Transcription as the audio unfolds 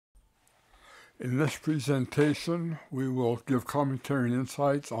In this presentation, we will give commentary and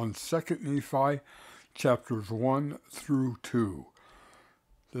insights on 2 Nephi, chapters 1 through 2.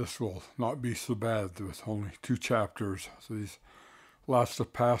 This will not be so bad with only 2 chapters. So these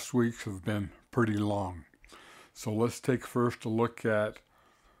past weeks have been pretty long. So let's take first a look at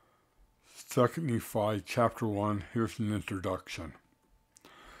 2 Nephi, chapter 1. Here's an introduction.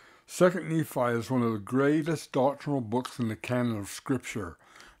 2 Nephi is one of the greatest doctrinal books in the canon of Scripture.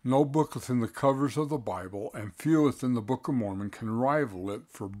 No book within the covers of the Bible, and few within the Book of Mormon, can rival it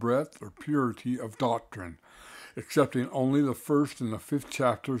for breadth or purity of doctrine. Excepting only the 1st and the 5th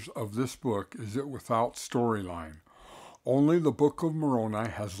chapters of this book is it without storyline. Only the Book of Moroni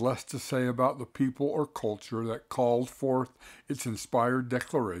has less to say about the people or culture that called forth its inspired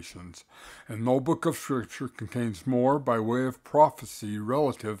declarations, and no book of Scripture contains more by way of prophecy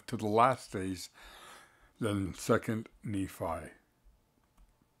relative to the last days than 2 Nephi.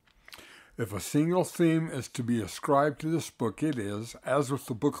 If a single theme is to be ascribed to this book, it is, as with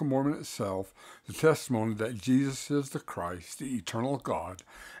the Book of Mormon itself, the testimony that Jesus is the Christ, the eternal God,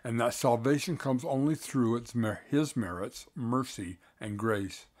 and that salvation comes only through his merits, mercy, and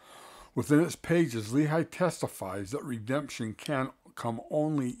grace. Within its pages, Lehi testifies that redemption can come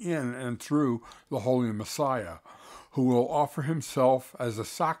only in and through the Holy Messiah, who will offer himself as a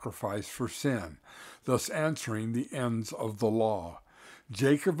sacrifice for sin, thus answering the ends of the law.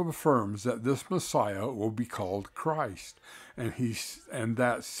 Jacob affirms that this Messiah will be called Christ, and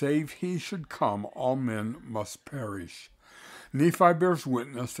that save he should come, all men must perish. Nephi bears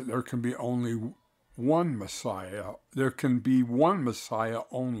witness that there can be one Messiah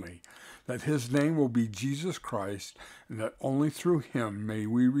only, that his name will be Jesus Christ, and that only through him may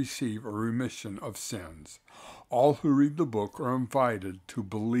we receive a remission of sins. All who read the book are invited to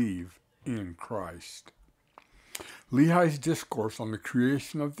believe in Christ. Lehi's discourse on the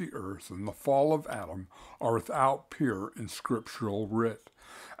creation of the earth and the fall of Adam are without peer in scriptural writ,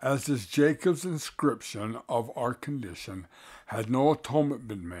 as is Jacob's inscription of our condition, had no atonement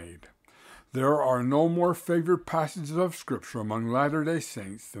been made. There are no more favored passages of Scripture among Latter-day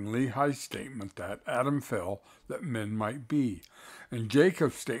Saints than Lehi's statement that Adam fell that men might be, and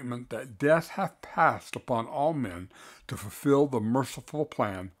Jacob's statement that death hath passed upon all men to fulfill the merciful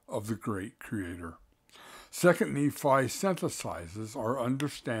plan of the great Creator. 2 Nephi synthesizes our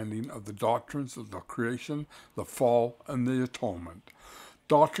understanding of the doctrines of the creation, the fall, and the atonement.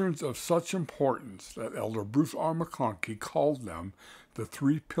 Doctrines of such importance that Elder Bruce R. McConkie called them the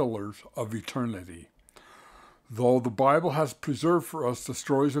 3 pillars of eternity. Though the Bible has preserved for us the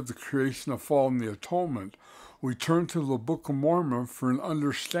stories of the creation, the fall, and the atonement, we turn to the Book of Mormon for an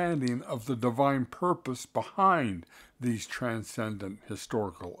understanding of the divine purpose behind these transcendent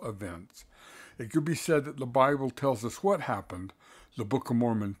historical events. It could be said that the Bible tells us what happened, the Book of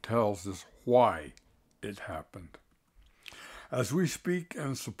Mormon tells us why it happened. As we speak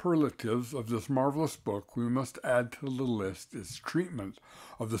in superlatives of this marvelous book, we must add to the list its treatment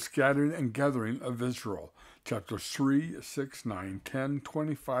of the scattering and gathering of Israel, chapters 3, 6, 9, 10,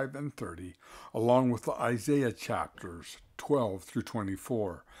 25, and 30, along with the Isaiah chapters 12 through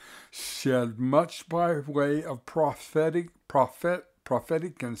 24, shed much by way of prophetic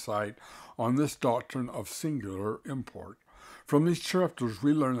insight on this doctrine of singular import. From these chapters,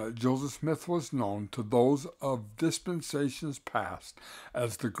 we learn that Joseph Smith was known to those of dispensations past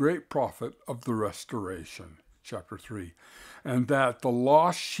as the great prophet of the restoration, chapter 3, and that the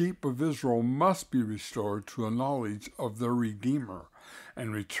lost sheep of Israel must be restored to a knowledge of their Redeemer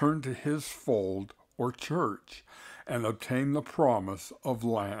and return to his fold or church and obtain the promise of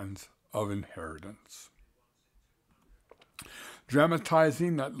lands of inheritance.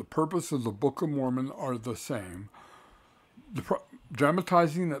 Dramatizing that the purpose of the Book of Mormon are the same,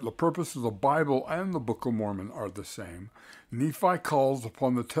 dramatizing that the purpose of the Bible and the Book of Mormon are the same, Nephi calls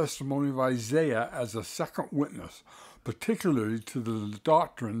upon the testimony of Isaiah as a second witness, particularly to the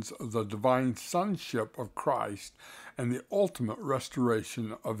doctrines of the divine sonship of Christ and the ultimate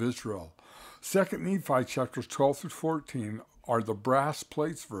restoration of Israel. 2 Nephi chapters 12 through 14 are the brass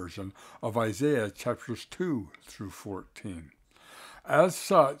plates version of Isaiah chapters 2 through 14. As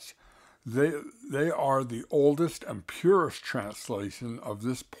such, they are the oldest and purest translation of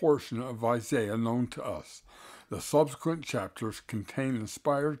this portion of Isaiah known to us. The subsequent chapters contain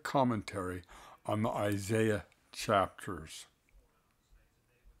inspired commentary on the Isaiah chapters.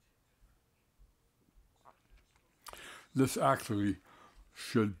 This actually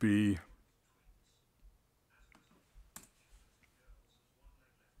should be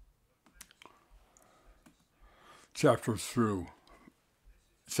chapters through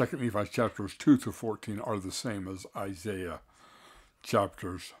 2 Nephi chapters 2 through 14 are the same as Isaiah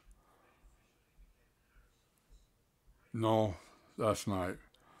chapters No, that's not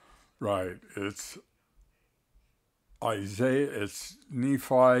right. It's Isaiah, it's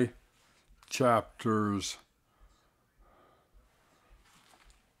Nephi chapters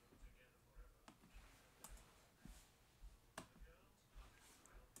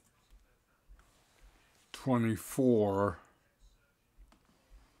 24,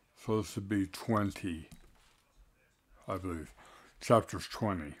 so this would be 20, I believe. Chapters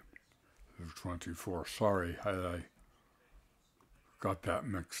 20 through 24. Sorry, I got that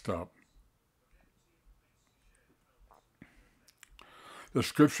mixed up. The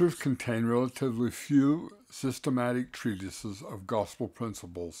scriptures contain relatively few systematic treatises of gospel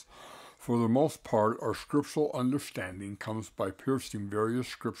principles. For the most part, our scriptural understanding comes by piecing various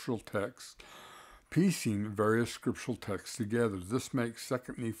scriptural texts together. This makes 2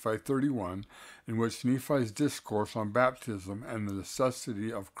 Nephi 31, in which Nephi's discourse on baptism and the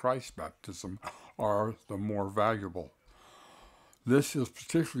necessity of Christ's baptism are the more valuable. This is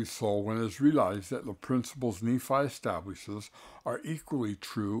particularly so when it is realized that the principles Nephi establishes are equally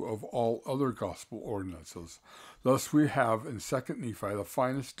true of all other gospel ordinances. Thus we have in 2 Nephi the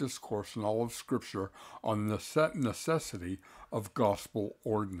finest discourse in all of Scripture on the necessity of gospel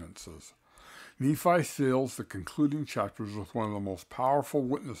ordinances. Nephi seals the concluding chapters with one of the most powerful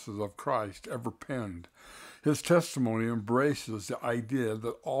witnesses of Christ ever penned. His testimony embraces the idea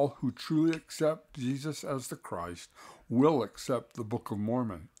that all who truly accept Jesus as the Christ will accept the Book of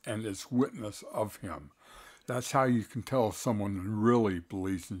Mormon and its witness of him. That's how you can tell if someone really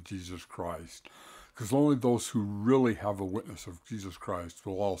believes in Jesus Christ, because only those who really have a witness of Jesus Christ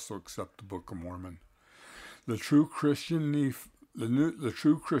will also accept the Book of Mormon. The true Christian Nephi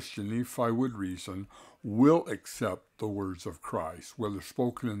would reason will accept the words of Christ, whether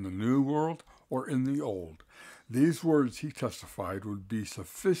spoken in the New World or in the Old. These words, he testified, would be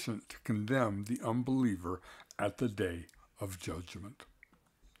sufficient to condemn the unbeliever at the day of judgment.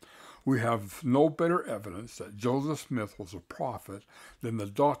 We have no better evidence that Joseph Smith was a prophet than the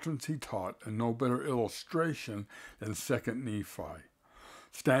doctrines he taught, and no better illustration than 2 Nephi.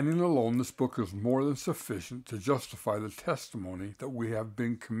 Standing alone, this book is more than sufficient to justify the testimony that we have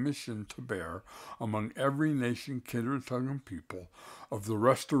been commissioned to bear among every nation, kindred, tongue, and people of the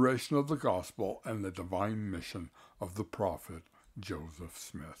restoration of the gospel and the divine mission of the prophet Joseph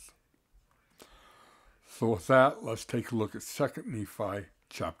Smith. So with that, let's take a look at 2 Nephi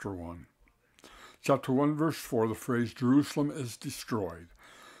chapter 1. Chapter 1, verse 4, the phrase Jerusalem is destroyed,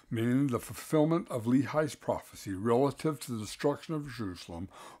 meaning the fulfillment of Lehi's prophecy relative to the destruction of Jerusalem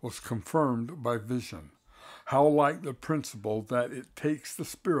was confirmed by vision. How like the principle that it takes the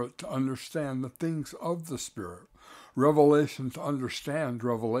Spirit to understand the things of the Spirit, revelation to understand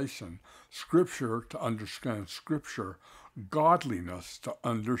revelation, Scripture to understand Scripture, godliness to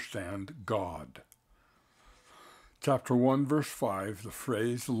understand God. Chapter 1, verse 5, the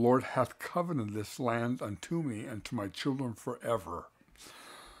phrase, the Lord hath covenanted this land unto me and to my children forever.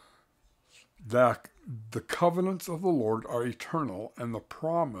 That the covenants of the Lord are eternal, and the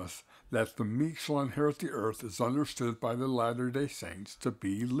promise that the meek shall inherit the earth is understood by the Latter-day Saints to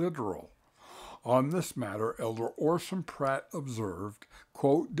be literal. On this matter, Elder Orson Pratt observed,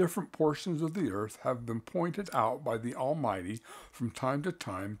 quote, different portions of the earth have been pointed out by the Almighty from time to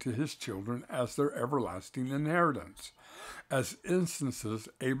time to his children as their everlasting inheritance. As instances,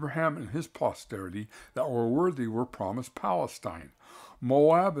 Abraham and his posterity that were worthy were promised Palestine.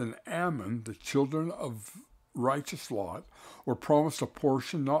 Moab and Ammon, the children of righteous Lot, were promised a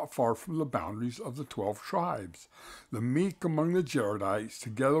portion not far from the boundaries of the 12 tribes. The meek among the Jaredites,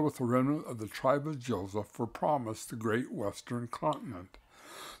 together with the remnant of the tribe of Joseph, were promised the great western continent.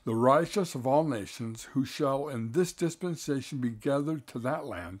 The righteous of all nations, who shall in this dispensation be gathered to that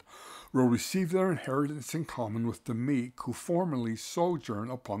land, will receive their inheritance in common with the meek who formerly sojourn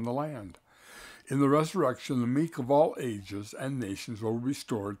upon the land. In the resurrection, the meek of all ages and nations will be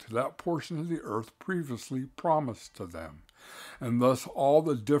restored to that portion of the earth previously promised to them. And thus all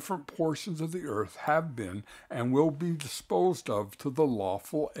the different portions of the earth have been and will be disposed of to the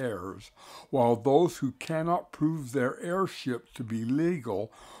lawful heirs, while those who cannot prove their heirship to be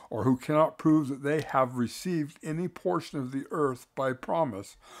legal, or who cannot prove that they have received any portion of the earth by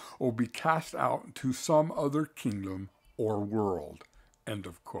promise, will be cast out to some other kingdom or world. End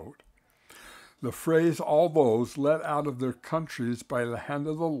of quote. The phrase, all those let out of their countries by the hand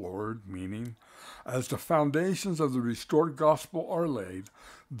of the Lord, meaning, as the foundations of the restored gospel are laid,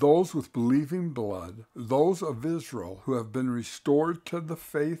 those with believing blood, those of Israel who have been restored to the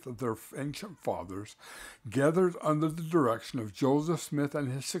faith of their ancient fathers, gathered under the direction of Joseph Smith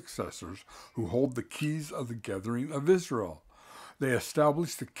and his successors, who hold the keys of the gathering of Israel. They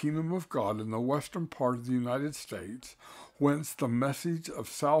established the kingdom of God in the western part of the United States, whence the message of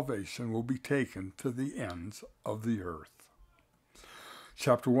salvation will be taken to the ends of the earth.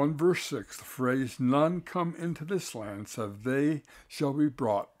 Chapter 1, verse 6, the phrase, "None come into this land, save they shall be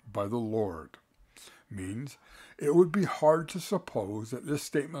brought by the Lord," means it would be hard to suppose that this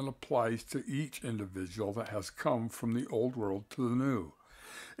statement applies to each individual that has come from the old world to the new.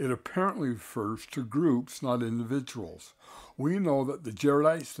 It apparently refers to groups, not individuals. We know that the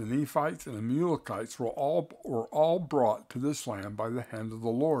Jaredites, the Nephites, and the Amalekites were all brought to this land by the hand of the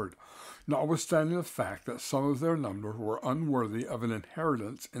Lord, notwithstanding the fact that some of their number were unworthy of an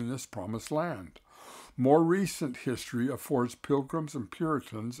inheritance in this promised land. More recent history affords pilgrims and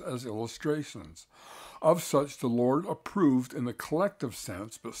Puritans as illustrations. Of such the Lord approved in the collective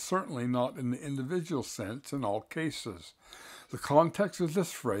sense, but certainly not in the individual sense in all cases. The context of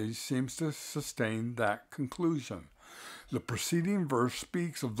this phrase seems to sustain that conclusion. The preceding verse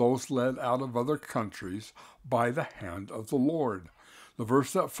speaks of those led out of other countries by the hand of the Lord. The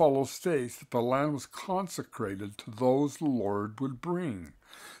verse that follows states that the land was consecrated to those the Lord would bring.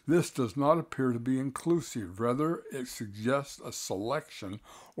 This does not appear to be inclusive. Rather, it suggests a selection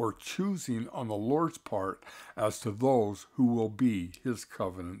or choosing on the Lord's part as to those who will be his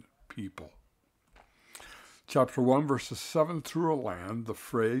covenant people. Chapter 1, verses 7 through 11, the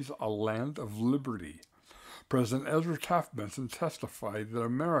phrase, "a land of liberty." President Ezra Taft Benson testified that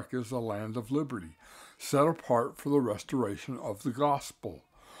America is a land of liberty, set apart for the restoration of the gospel.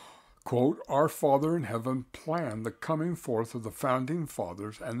 Quote, "Our Father in heaven planned the coming forth of the founding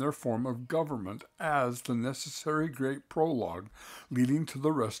fathers and their form of government as the necessary great prologue leading to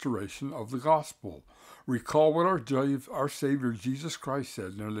the restoration of the gospel. Recall what our Savior Jesus Christ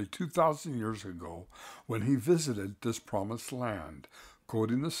said nearly 2,000 years ago when he visited this promised land."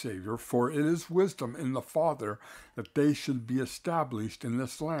 Quoting the Savior, "For it is wisdom in the Father that they should be established in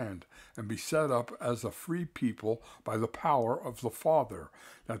this land, and be set up as a free people by the power of the Father,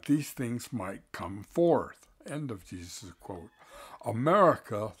 that these things might come forth." End of Jesus' quote.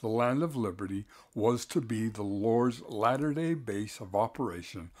 America, the land of liberty, was to be the Lord's latter-day base of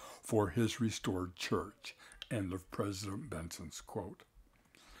operation for his restored church. End of President Benson's quote.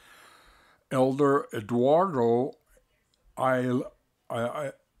 Elder Eduardo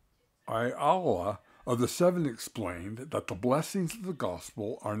Ayala of the Seven explained that the blessings of the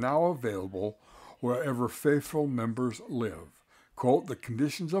gospel are now available wherever faithful members live. Quote, "The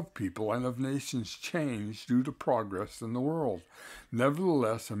conditions of people and of nations change due to progress in the world.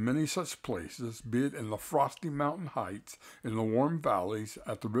 Nevertheless, in many such places, be it in the frosty mountain heights, in the warm valleys,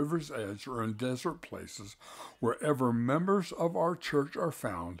 at the river's edge, or in desert places, wherever members of our church are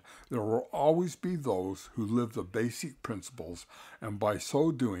found, there will always be those who live the basic principles, and by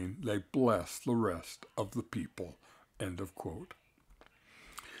so doing, they bless the rest of the people." End of quote.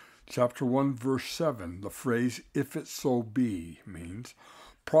 Chapter 1, verse 7, the phrase, "if it so be," means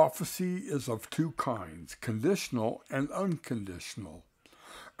prophecy is of two kinds, conditional and unconditional.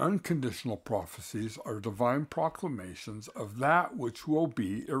 Unconditional prophecies are divine proclamations of that which will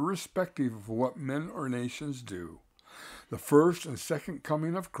be, irrespective of what men or nations do. The first and second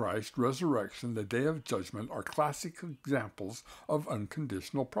coming of Christ, resurrection, the day of judgment are classic examples of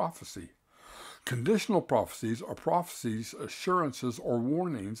unconditional prophecy. Conditional prophecies are prophecies, assurances, or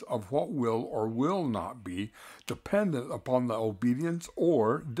warnings of what will or will not be, dependent upon the obedience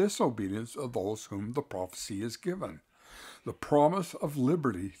or disobedience of those whom the prophecy is given. The promise of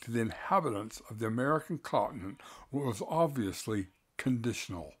liberty to the inhabitants of the American continent was obviously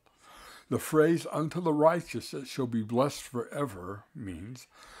conditional. The phrase, "unto the righteous it shall be blessed forever," means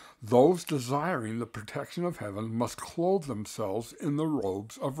those desiring the protection of heaven must clothe themselves in the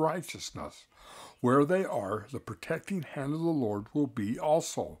robes of righteousness. Where they are, the protecting hand of the Lord will be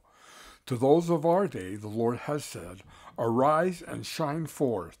also. To those of our day, the Lord has said, "Arise and shine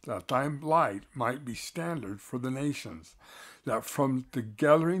forth, that thy light might be standard for the nations, that from the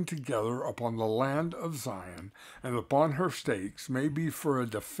gathering together upon the land of Zion and upon her stakes may be for a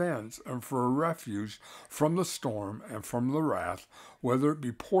defense and for a refuge from the storm and from the wrath, whether it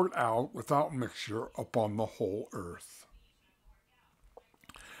be poured out without mixture upon the whole earth."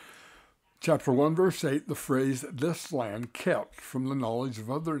 Chapter 1, verse 8, the phrase, "this land kept from the knowledge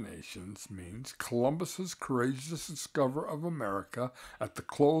of other nations," means Columbus's courageous discovery of America at the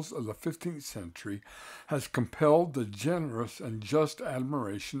close of the 15th century has compelled the generous and just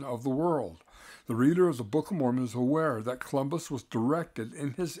admiration of the world. The reader of the Book of Mormon is aware that Columbus was directed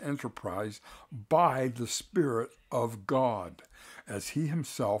in his enterprise by the Spirit of God, as he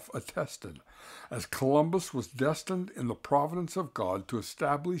himself attested. As Columbus was destined in the providence of God to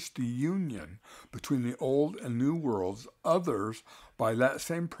establish the union between the old and new worlds, others by that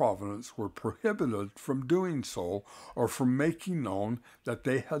same providence were prohibited from doing so or from making known that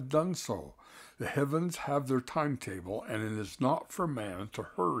they had done so. The heavens have their timetable, and it is not for man to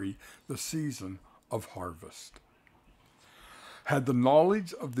hurry the season of harvest. Had the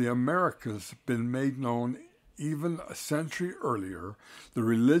knowledge of the Americas been made known even a century earlier, the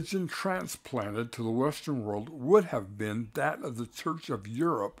religion transplanted to the Western world would have been that of the Church of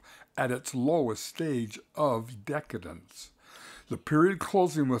Europe at its lowest stage of decadence. The period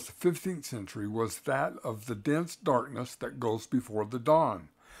closing with the 15th century was that of the dense darkness that goes before the dawn.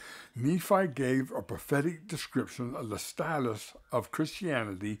 Nephi gave a prophetic description of the status of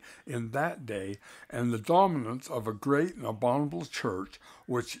Christianity in that day and the dominance of a great and abominable church,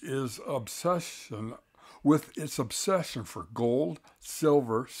 with its obsession for gold,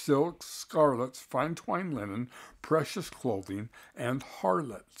 silver, silks, scarlets, fine twined linen, precious clothing, and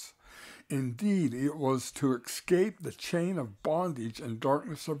harlots. Indeed, it was to escape the chain of bondage and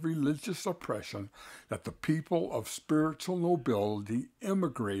darkness of religious oppression that the people of spiritual nobility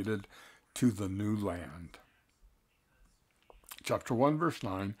immigrated to the new land. Chapter 1, verse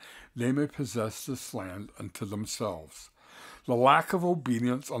 9, they may possess this land unto themselves. The lack of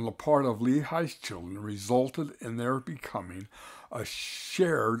obedience on the part of Lehi's children resulted in their becoming a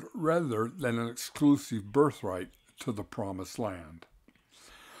shared rather than an exclusive birthright to the promised land.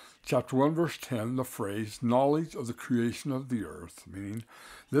 Chapter 1, verse 10, the phrase, knowledge of the creation of the earth, meaning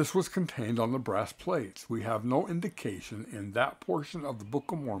this was contained on the brass plates. We have no indication in that portion of the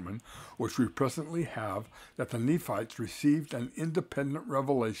Book of Mormon, which we presently have, that the Nephites received an independent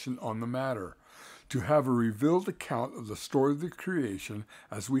revelation on the matter. To have a revealed account of the story of the creation,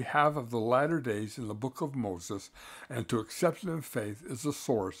 as we have of the latter days in the Book of Moses, and to accept it in faith is the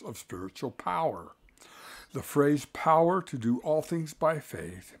source of spiritual power. The phrase power to do all things by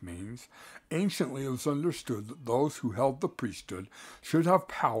faith means anciently it was understood that those who held the priesthood should have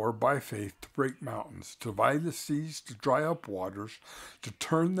power by faith to break mountains, to divide the seas, to dry up waters, to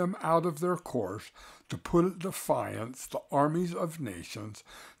turn them out of their course, to put at defiance the armies of nations,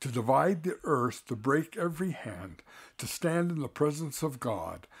 to divide the earth, to break every hand, to stand in the presence of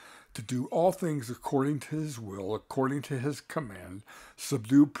God, to do all things according to his will, according to his command,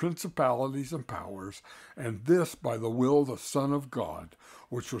 subdue principalities and powers, and this by the will of the Son of God,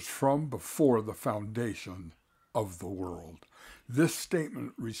 which was from before the foundation of the world. This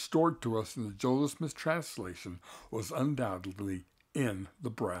statement, restored to us in the Joseph Smith translation, was undoubtedly in the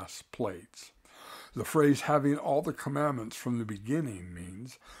brass plates. The phrase having all the commandments from the beginning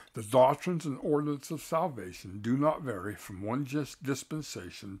means the doctrines and ordinances of salvation do not vary from one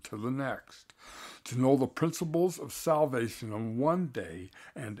dispensation to the next. To know the principles of salvation in one day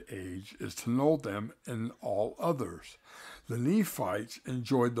and age is to know them in all others. The Nephites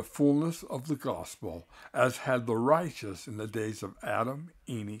enjoyed the fullness of the gospel, as had the righteous in the days of Adam,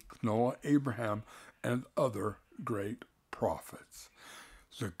 Enoch, Noah, Abraham, and other great prophets.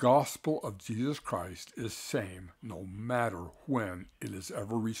 The gospel of Jesus Christ is same no matter when it is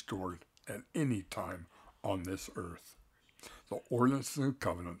ever restored at any time on this earth. The ordinances and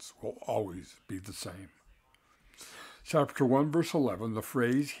covenants will always be the same. Chapter 1, verse 11, the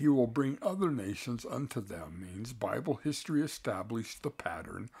phrase, he will bring other nations unto them, means Bible history established the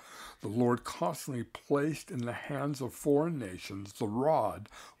pattern. The Lord constantly placed in the hands of foreign nations the rod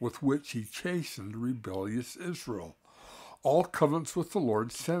with which he chastened rebellious Israel. All covenants with the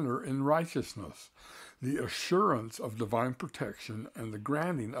Lord center in righteousness. The assurance of divine protection and the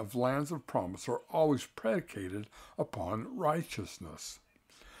granting of lands of promise are always predicated upon righteousness.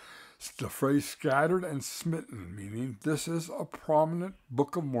 The phrase scattered and smitten, meaning this is a prominent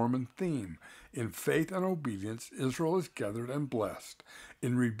Book of Mormon theme. In faith and obedience, Israel is gathered and blessed.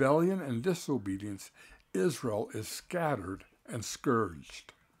 In rebellion and disobedience, Israel is scattered and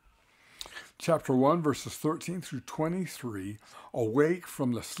scourged. Chapter 1, verses 13 through 23, awake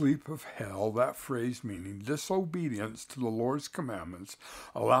from the sleep of hell, that phrase meaning disobedience to the Lord's commandments,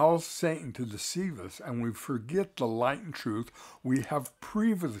 allows Satan to deceive us, and we forget the light and truth we have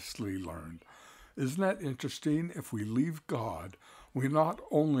previously learned. Isn't that interesting? If we leave God, we not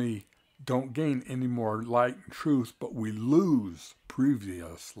only don't gain any more light and truth, but we lose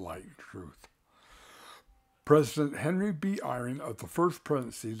previous light and truth. President Henry B. Eyring of the First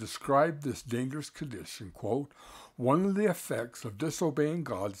Presidency described this dangerous condition, quote, one of the effects of disobeying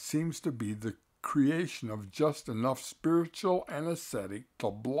God seems to be the creation of just enough spiritual anesthetic to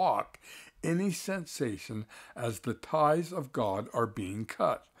block any sensation as the ties of God are being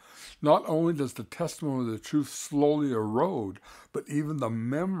cut. Not only does the testimony of the truth slowly erode, but even the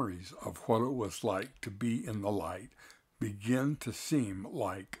memories of what it was like to be in the light begin to seem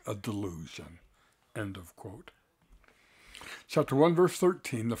like a delusion. End of quote. Chapter 1, verse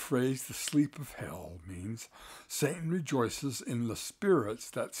 13, the phrase the sleep of hell means Satan rejoices in the spirits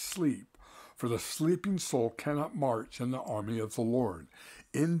that sleep, for the sleeping soul cannot march in the army of the Lord.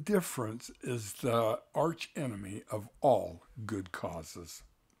 Indifference is the archenemy of all good causes.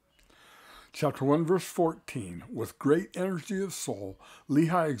 Chapter 1, verse 14, with great energy of soul,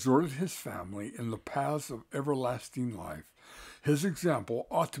 Lehi exhorted his family in the paths of everlasting life. His example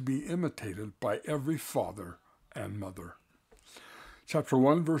ought to be imitated by every father and mother. Chapter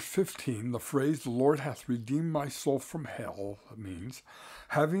 1, verse 15, the phrase, the Lord hath redeemed my soul from hell, means,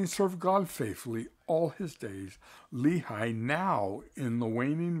 having served God faithfully all his days, Lehi now, in the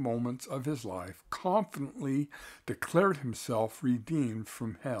waning moments of his life, confidently declared himself redeemed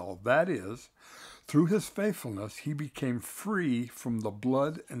from hell. That is, through his faithfulness, he became free from the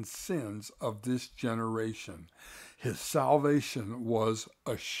blood and sins of this generation. His salvation was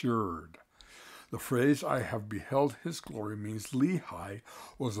assured. The phrase, I have beheld his glory, means Lehi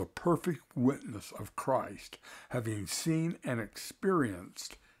was a perfect witness of Christ, having seen and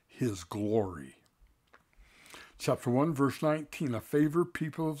experienced his glory. Chapter 1, verse 19, a favored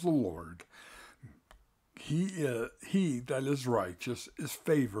people of the Lord. He that is righteous is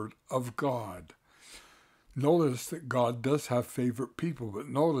favored of God. Notice that God does have favorite people, but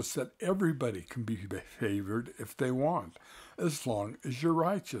notice that everybody can be favored if they want. As long as you're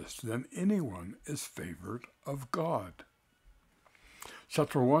righteous, then anyone is favored of God.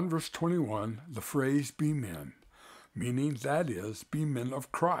 Chapter 1, verse 21, the phrase, be men, meaning that is, be men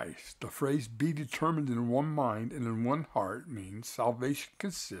of Christ. The phrase, be determined in one mind and in one heart, means salvation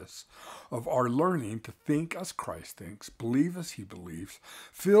consists of our learning to think as Christ thinks, believe as he believes,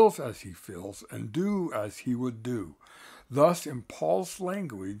 feels as he feels, and do as he would do. Thus, in Paul's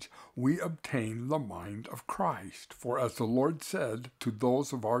language, we obtain the mind of Christ. For as the Lord said to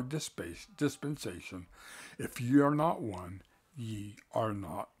those of our dispensation, if ye are not one, ye are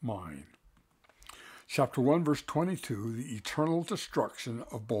not mine. Chapter 1, verse 22, the eternal destruction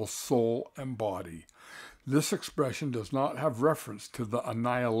of both soul and body. This expression does not have reference to the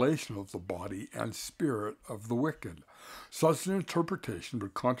annihilation of the body and spirit of the wicked. Such an interpretation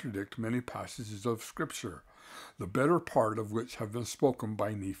would contradict many passages of Scripture, the better part of which have been spoken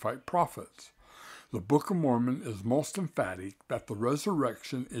by Nephite prophets. The Book of Mormon is most emphatic that the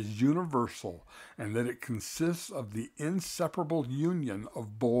resurrection is universal and that it consists of the inseparable union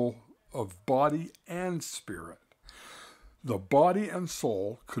of both of body and spirit. The body and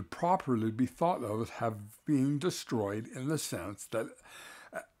soul could properly be thought of as having been destroyed in the sense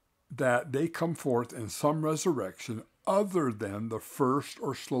that they come forth in some resurrection other than the first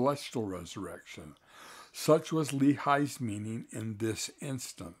or celestial resurrection. Such was Lehi's meaning in this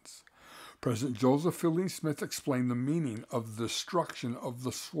instance. President Joseph Fielding Smith explained the meaning of the destruction of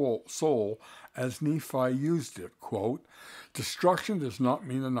the soul as Nephi used it. Quote, destruction does not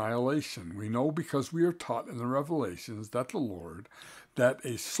mean annihilation. We know because we are taught in the Revelations that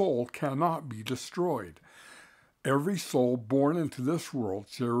a soul cannot be destroyed. Every soul born into this world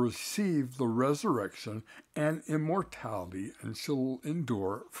shall receive the resurrection and immortality and shall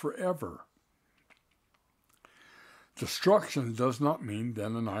endure forever. Destruction does not mean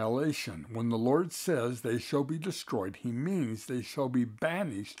then annihilation. When the Lord says they shall be destroyed, he means they shall be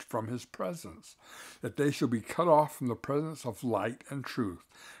banished from his presence, that they shall be cut off from the presence of light and truth,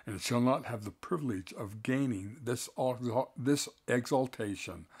 and shall not have the privilege of gaining this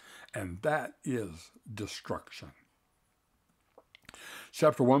exaltation, and that is destruction.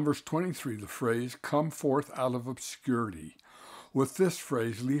 Chapter 1, verse 23, the phrase, come forth out of obscurity. With this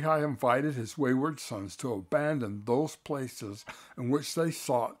phrase, Lehi invited his wayward sons to abandon those places in which they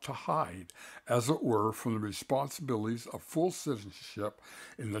sought to hide, as it were, from the responsibilities of full citizenship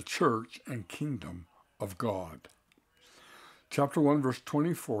in the church and kingdom of God. Chapter 1, verse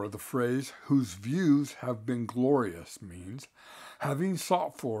 24, the phrase, whose views have been glorious, means, having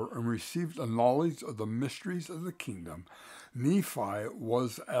sought for and received a knowledge of the mysteries of the kingdom, Nephi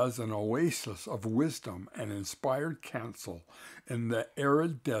was as an oasis of wisdom and inspired counsel in the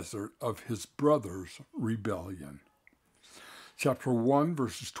arid desert of his brother's rebellion. Chapter 1,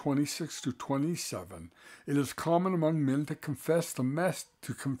 verses 26 to 27. It is common among men to confuse the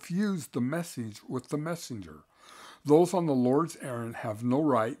message with the messenger. Those on the Lord's errand have no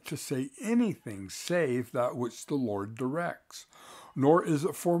right to say anything save that which the Lord directs, nor is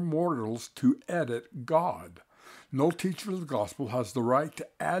it for mortals to edit God. No teacher of the gospel has the right to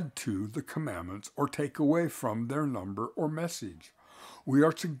add to the commandments or take away from their number or message. We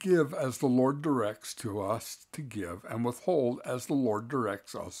are to give as the Lord directs to us to give, and withhold as the Lord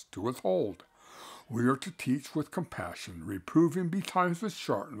directs us to withhold. We are to teach with compassion, reproving betimes with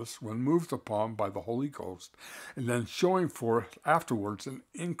sharpness when moved upon by the Holy Ghost, and then showing forth afterwards an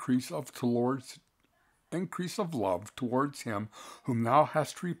increase of love towards him whom thou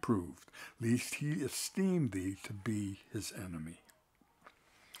hast reproved, lest he esteem thee to be his enemy.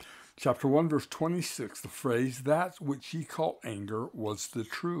 Chapter 1, verse 26, the phrase, that which ye call anger was the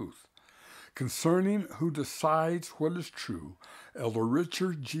truth. Concerning who decides what is true, Elder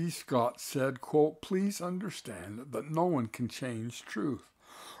Richard G. Scott said, quote, please understand that no one can change truth.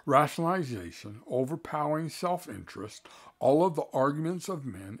 Rationalization, overpowering self-interest, all of the arguments of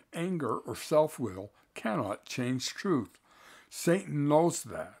men, anger, or self-will cannot change truth. Satan knows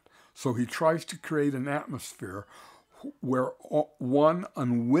that, so he tries to create an atmosphere where one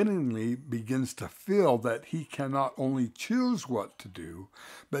unwittingly begins to feel that he can not only choose what to do,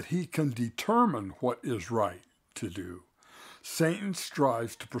 but he can determine what is right to do. Satan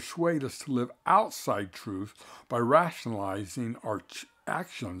strives to persuade us to live outside truth by rationalizing our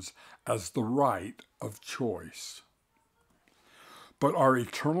actions as the right of choice. But our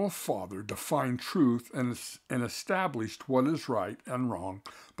eternal Father defined truth and established what is right and wrong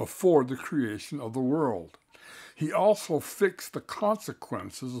before the creation of the world. He also fixed the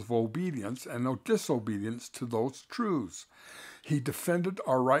consequences of obedience and of disobedience to those truths. He defended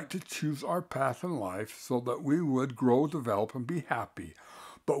our right to choose our path in life so that we would grow, develop, and be happy.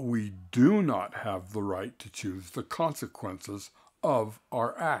 But we do not have the right to choose the consequences of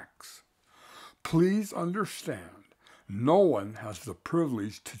our acts. Please understand, no one has the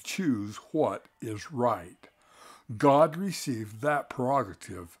privilege to choose what is right. God received that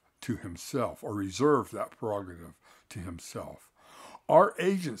prerogative to himself, or reserved that prerogative to himself. Our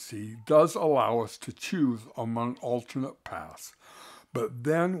agency does allow us to choose among alternate paths, but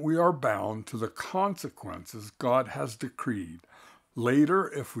then we are bound to the consequences God has decreed.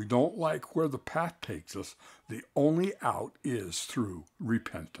 Later, if we don't like where the path takes us, the only out is through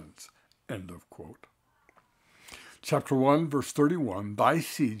repentance. End of quote. Chapter 1, verse 31, thy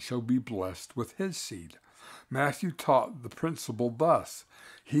seed shall be blessed with his seed. Matthew taught the principle thus,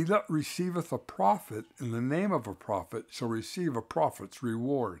 he that receiveth a prophet in the name of a prophet shall receive a prophet's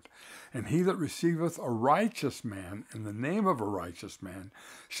reward, and he that receiveth a righteous man in the name of a righteous man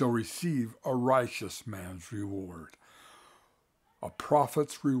shall receive a righteous man's reward. A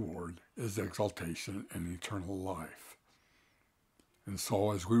prophet's reward is exaltation and eternal life. And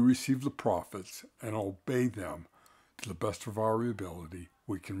so as we receive the prophets and obey them to the best of our ability,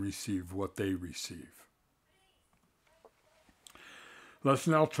 we can receive what they receive. Let's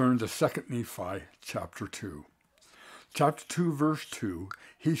now turn to 2 Nephi chapter 2. Chapter 2, verse 2,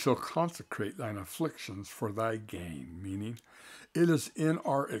 he shall consecrate thine afflictions for thy gain, meaning it is in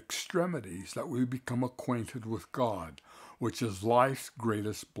our extremities that we become acquainted with God, which is life's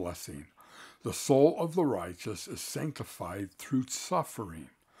greatest blessing. The soul of the righteous is sanctified through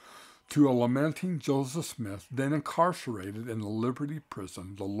suffering. To a lamenting Joseph Smith, then incarcerated in the Liberty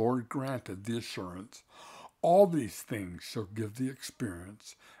Prison, the Lord granted the assurance, all these things shall give thee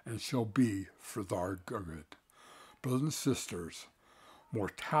experience and shall be for thy good. Brothers and sisters,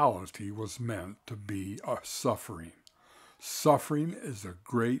 mortality was meant to be a suffering. Suffering is a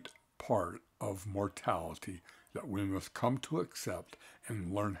great part of mortality that we must come to accept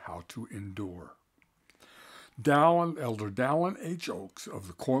and learn how to endure. Elder Dallin H. Oaks of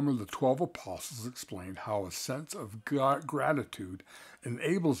the Quorum of the 12 Apostles explained how a sense of gratitude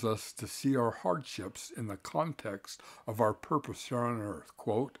enables us to see our hardships in the context of our purpose here on earth.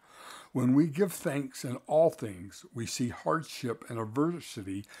 Quote, when we give thanks in all things, we see hardship and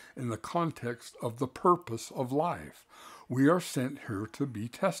adversity in the context of the purpose of life. We are sent here to be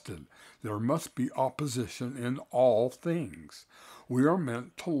tested. There must be opposition in all things. We are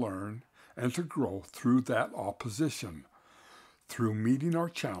meant to learn and to grow through that opposition, through meeting our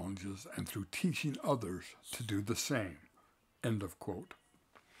challenges and through teaching others to do the same. End of quote.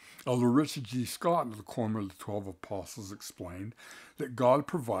 Elder Richard G. Scott of the Quorum of the 12 Apostles explained that God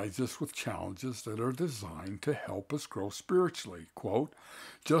provides us with challenges that are designed to help us grow spiritually. Quote,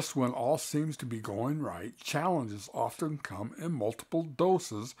 just when all seems to be going right, challenges often come in multiple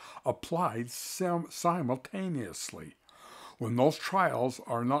doses applied simultaneously. When those trials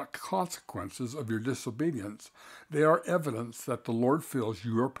are not consequences of your disobedience, they are evidence that the Lord feels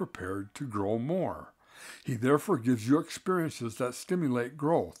you are prepared to grow more. He therefore gives you experiences that stimulate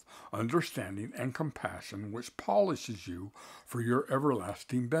growth, understanding, and compassion, which polishes you for your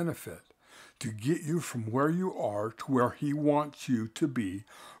everlasting benefit. To get you from where you are to where he wants you to be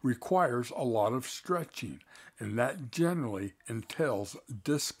requires a lot of stretching, and that generally entails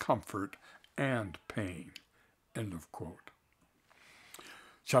discomfort and pain. End of quote.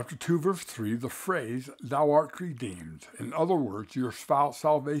 Chapter 2, verse 3, the phrase, thou art redeemed. In other words, your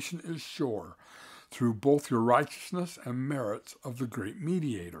salvation is sure through both your righteousness and merits of the great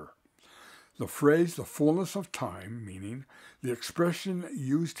mediator. The phrase, the fullness of time, meaning the expression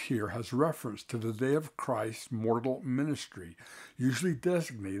used here has reference to the day of Christ's mortal ministry, usually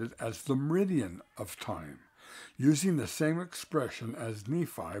designated as the meridian of time. Using the same expression as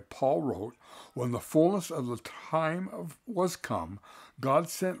Nephi, Paul wrote, when the fullness of the time was come, God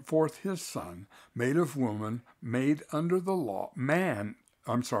sent forth his Son, made of woman, made under the law, made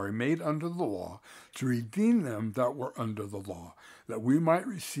under the law, to redeem them that were under the law, that we might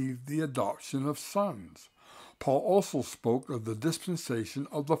receive the adoption of sons. Paul also spoke of the dispensation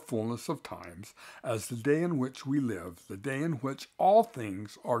of the fullness of times as the day in which we live, the day in which all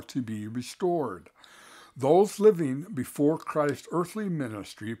things are to be restored. Those living before Christ's earthly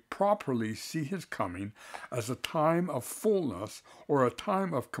ministry properly see his coming as a time of fullness or a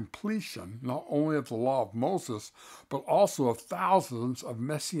time of completion, not only of the law of Moses, but also of thousands of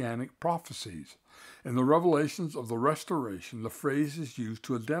messianic prophecies. In the revelations of the restoration, the phrase is used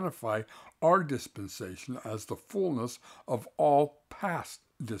to identify our dispensation as the fullness of all past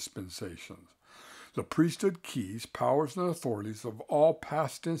dispensations. The priesthood keys, powers, and authorities of all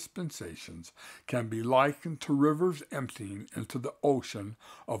past dispensations can be likened to rivers emptying into the ocean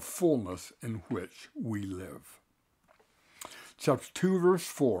of fullness in which we live. Chapter 2, verse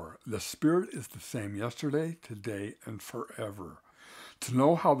 4, the Spirit is the same yesterday, today, and forever. To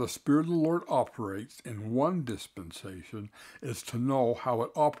know how the Spirit of the Lord operates in one dispensation is to know how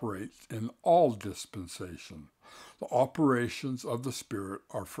it operates in all dispensations. The operations of the Spirit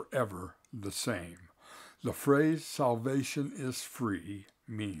are forever the same. The phrase salvation is free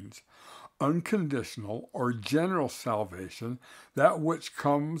means unconditional or general salvation, that which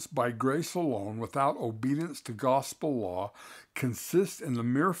comes by grace alone without obedience to gospel law, consists in the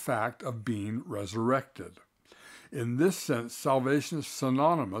mere fact of being resurrected. In this sense, salvation is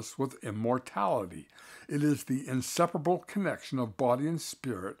synonymous with immortality. It is the inseparable connection of body and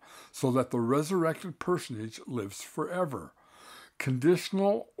spirit so that the resurrected personage lives forever.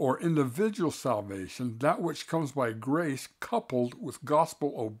 Conditional or individual salvation, that which comes by grace coupled with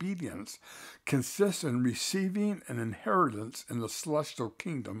gospel obedience, consists in receiving an inheritance in the celestial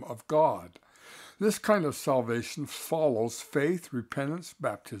kingdom of God. This kind of salvation follows faith, repentance,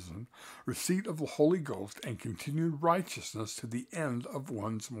 baptism, receipt of the Holy Ghost, and continued righteousness to the end of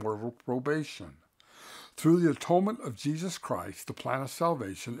one's mortal probation. Through the atonement of Jesus Christ, the plan of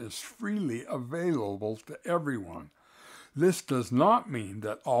salvation is freely available to everyone. This does not mean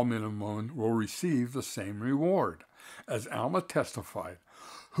that all men and women will receive the same reward. As Alma testified,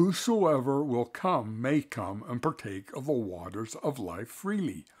 whosoever will come may come and partake of the waters of life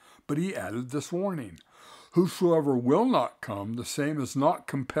freely. But he added this warning, whosoever will not come, the same is not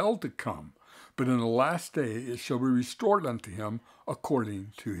compelled to come, but in the last day it shall be restored unto him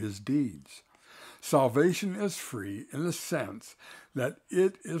according to his deeds. Salvation is free in the sense that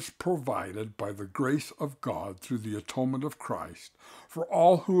it is provided by the grace of God through the atonement of Christ for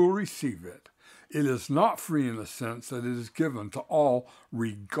all who will receive it. It is not free in the sense that it is given to all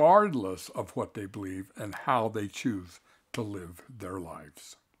regardless of what they believe and how they choose to live their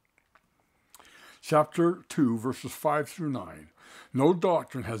lives. Chapter 2, verses 5 through 9. No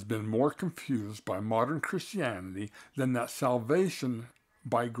doctrine has been more confused by modern Christianity than that salvation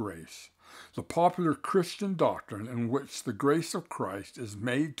by grace. The popular Christian doctrine in which the grace of Christ is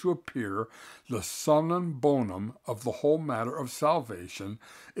made to appear the summum bonum of the whole matter of salvation,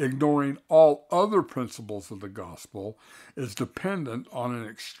 ignoring all other principles of the gospel, is dependent on an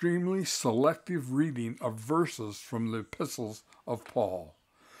extremely selective reading of verses from the epistles of Paul.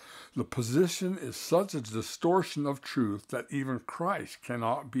 The position is such a distortion of truth that even Christ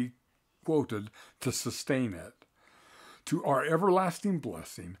cannot be quoted to sustain it. To our everlasting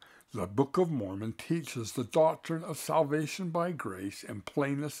blessing, the Book of Mormon teaches the doctrine of salvation by grace in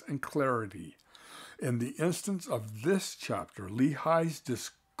plainness and clarity. In the instance of this chapter, Lehi's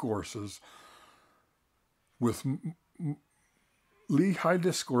discourses with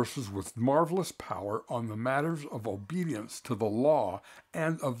marvelous power on the matters of obedience to the law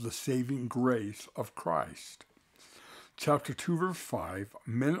and of the saving grace of Christ. Chapter 2, verse 5,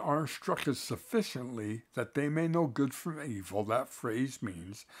 men are instructed sufficiently that they may know good from evil. That phrase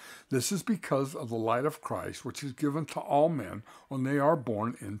means, this is because of the light of Christ, which is given to all men when they are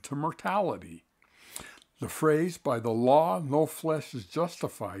born into mortality. The phrase, by the law no flesh is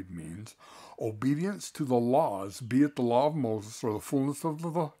justified, means obedience to the laws, be it the law of Moses or the fullness of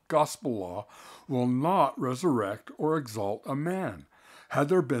the gospel law, will not resurrect or exalt a man. Had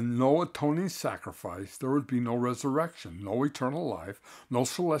there been no atoning sacrifice, there would be no resurrection, no eternal life, no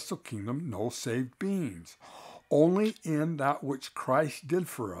celestial kingdom, no saved beings. Only in that which Christ did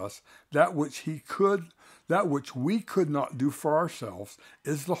for us, that which we could not do for ourselves,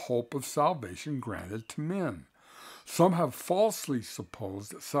 is the hope of salvation granted to men. Some have falsely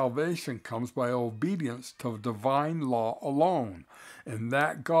supposed that salvation comes by obedience to divine law alone, and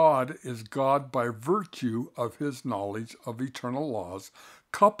that God is God by virtue of his knowledge of eternal laws,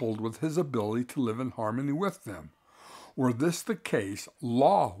 coupled with his ability to live in harmony with them. Were this the case,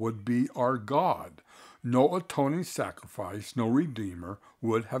 law would be our God. No atoning sacrifice, no redeemer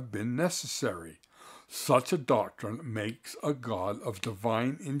would have been necessary. Such a doctrine makes a God of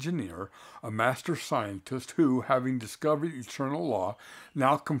divine engineer, a master scientist who, having discovered eternal law,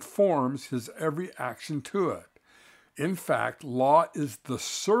 now conforms his every action to it. In fact, law is the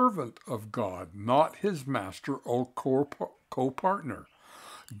servant of God, not his master or co-partner.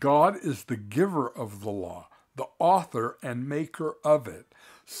 God is the giver of the law, the author and maker of it.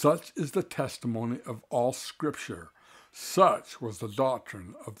 Such is the testimony of all Scripture. Such was the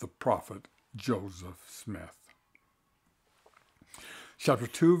doctrine of the prophet Joseph Smith. Chapter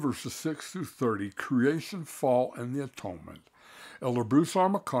 2, verses 6 through 30, Creation, Fall, and the Atonement. Elder Bruce R.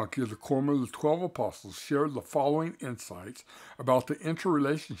 McConkie, the quorum of the 12 apostles, shared the following insights about the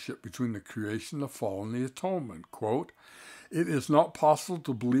interrelationship between the creation, the fall, and the atonement. Quote, "It is not possible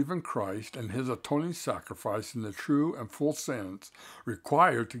to believe in Christ and his atoning sacrifice in the true and full sense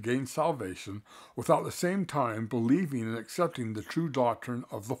required to gain salvation without at the same time believing and accepting the true doctrine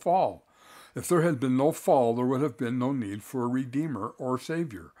of the fall. If there had been no fall, there would have been no need for a Redeemer or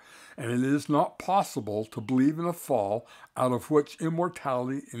Savior. And it is not possible to believe in a fall out of which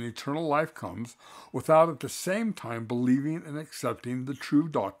immortality and eternal life comes without at the same time believing and accepting the true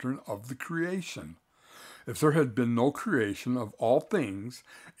doctrine of the creation. If there had been no creation of all things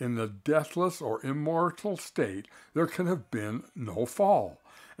in the deathless or immortal state, there can have been no fall,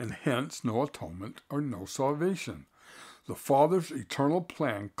 and hence no atonement or no salvation. The Father's eternal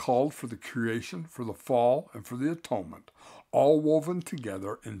plan called for the creation, for the fall, and for the atonement, all woven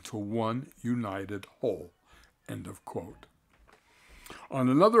together into one united whole." End of quote. On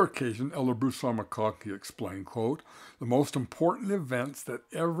another occasion, Elder Bruce R. McConkie explained, quote, "The most important events that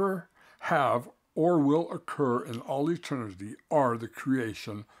ever have or will occur in all eternity are the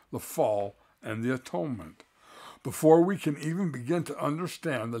creation, the fall, and the atonement. Before we can even begin to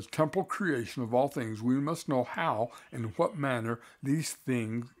understand the temporal creation of all things, we must know how and in what manner these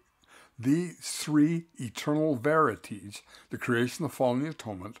three eternal verities, the creation, the fall, and the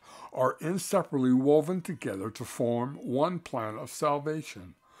atonement, are inseparably woven together to form one plan of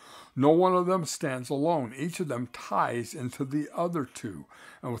salvation. No one of them stands alone. Each of them ties into the other two,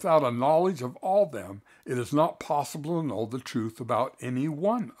 and without a knowledge of all of them, it is not possible to know the truth about any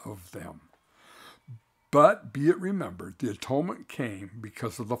one of them. But be it remembered, the atonement came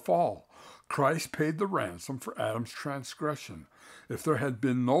because of the fall. Christ paid the ransom for Adam's transgression. If there had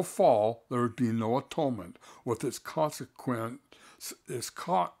been no fall, there would be no atonement, with its consequent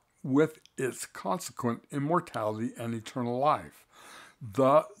immortality and eternal life.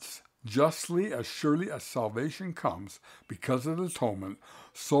 Thus, justly as surely as salvation comes because of the atonement,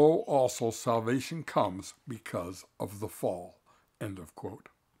 so also salvation comes because of the fall." End of quote.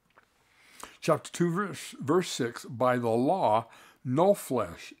 Chapter 2, verse 6, "By the law, no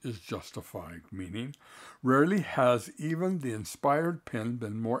flesh is justified," meaning, rarely has even the inspired pen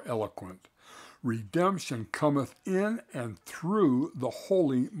been more eloquent. Redemption cometh in and through the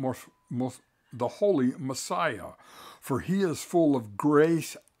holy Messiah, for he is full of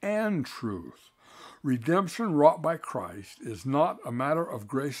grace and truth. Redemption wrought by Christ is not a matter of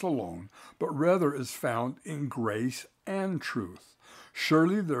grace alone, but rather is found in grace and truth.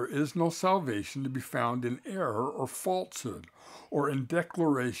 Surely there is no salvation to be found in error or falsehood, or in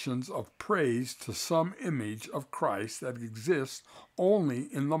declarations of praise to some image of Christ that exists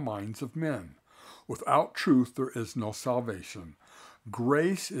only in the minds of men. Without truth there is no salvation.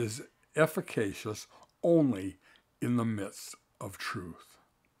 Grace is efficacious only in the midst of truth.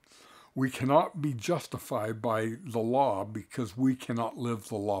 We cannot be justified by the law because we cannot live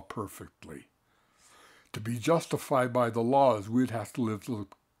the law perfectly. To be justified by the law is we'd have to live the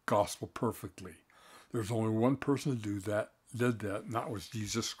gospel perfectly. There's only one person who did that, and that was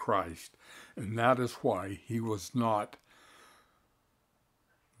Jesus Christ. And that is why he was not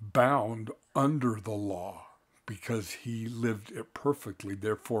bound under the law, because he lived it perfectly.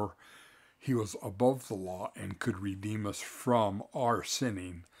 Therefore, he was above the law and could redeem us from our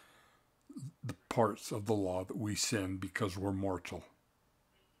sinning, the parts of the law that we sin because we're mortal.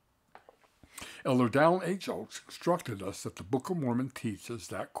 Elder Dallin H. Oaks instructed us that the Book of Mormon teaches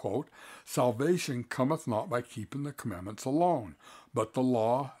that, quote, salvation cometh not by keeping the commandments alone, but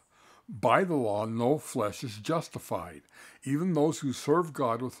by the law no flesh is justified. Even those who serve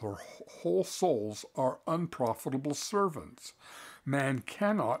God with their whole souls are unprofitable servants. Man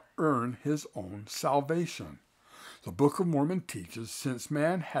cannot earn his own salvation. The Book of Mormon teaches, since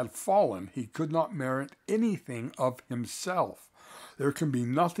man had fallen, he could not merit anything of himself. There can be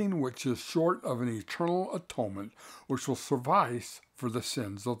nothing which is short of an eternal atonement which will suffice for the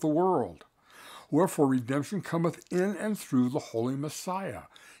sins of the world. Wherefore redemption cometh in and through the Holy Messiah.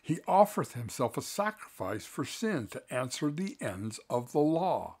 He offereth himself a sacrifice for sin to answer the ends of the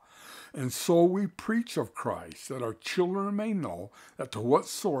law. And so we preach of Christ, that our children may know that to what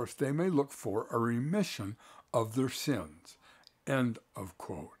source they may look for a remission of their sins. End of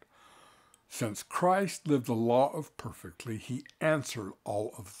quote. Since Christ lived the law of perfectly, he answered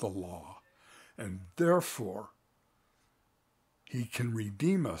all of the law. And therefore, he can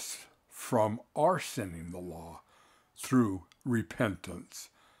redeem us from our sinning the law through repentance,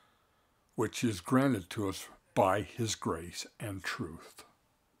 which is granted to us by his grace and truth.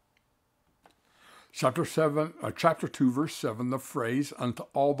 Chapter 2, verse 7, the phrase, unto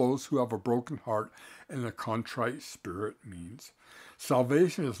all those who have a broken heart and a contrite spirit, means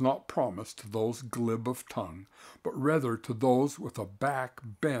salvation is not promised to those glib of tongue, but rather to those with a back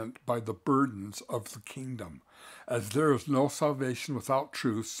bent by the burdens of the kingdom. As there is no salvation without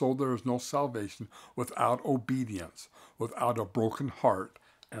truth, so there is no salvation without obedience, without a broken heart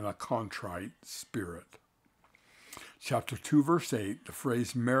and a contrite spirit. Chapter 2, verse 8, the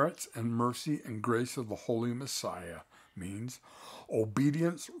phrase merits and mercy and grace of the Holy Messiah means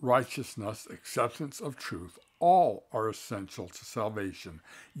obedience, righteousness, acceptance of truth, all are essential to salvation.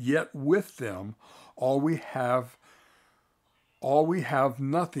 Yet with them, all we have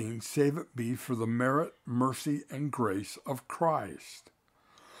nothing save it be for the merit, mercy, and grace of Christ.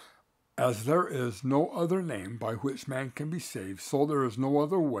 As there is no other name by which man can be saved, so there is no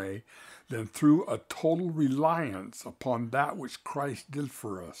other way than through a total reliance upon that which Christ did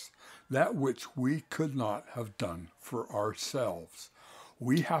for us, that which we could not have done for ourselves.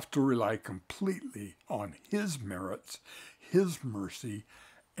 We have to rely completely on his merits, his mercy,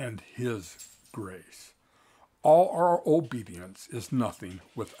 and his grace. All our obedience is nothing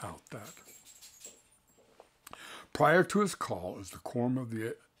without that. Prior to his call as the quorum of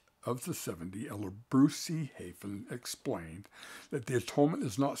the 70, Elder Bruce C. Hafen explained that the atonement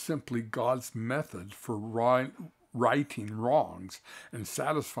is not simply God's method for righting wrongs and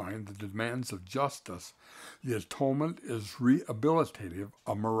satisfying the demands of justice. The atonement is rehabilitative,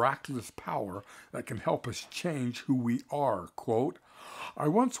 a miraculous power that can help us change who we are. Quote, I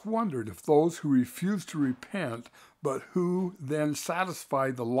once wondered if those who refuse to repent, but who then satisfy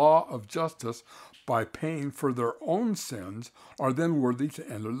the law of justice by paying for their own sins, are then worthy to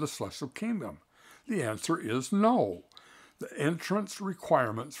enter the celestial kingdom. The answer is no. The entrance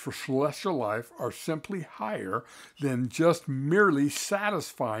requirements for celestial life are simply higher than just merely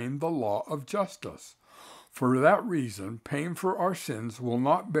satisfying the law of justice. For that reason, paying for our sins will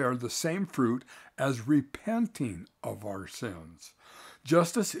not bear the same fruit as repenting of our sins.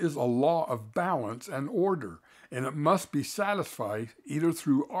 Justice is a law of balance and order, and it must be satisfied either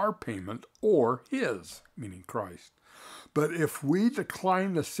through our payment or his, meaning Christ. But if we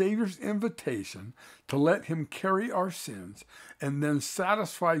decline the Savior's invitation to let him carry our sins and then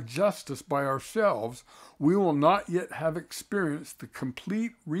satisfy justice by ourselves, we will not yet have experienced the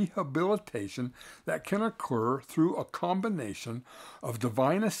complete rehabilitation that can occur through a combination of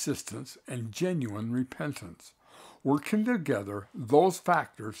divine assistance and genuine repentance. Working together, those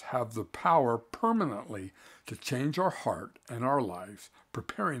factors have the power permanently to change our heart and our lives,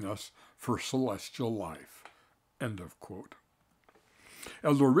 preparing us for celestial life. End of quote.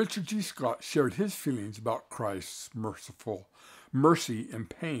 Elder Richard G. Scott shared his feelings about Christ's mercy in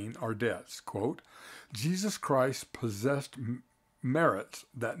paying our debts. Quote, Jesus Christ possessed merits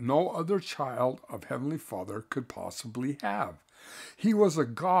that no other child of Heavenly Father could possibly have. He was a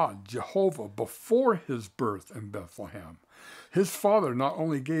God, Jehovah, before his birth in Bethlehem. His Father not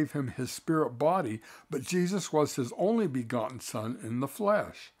only gave him his spirit body, but Jesus was his only begotten Son in the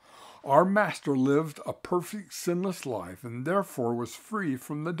flesh. Our Master lived a perfect, sinless life and therefore was free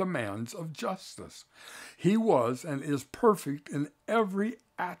from the demands of justice. He was and is perfect in every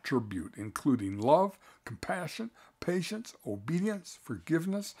attribute, including love, compassion, patience, obedience,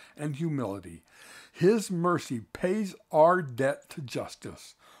 forgiveness, and humility. His mercy pays our debt to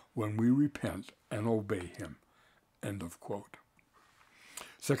justice, when we repent and obey him. End of quote.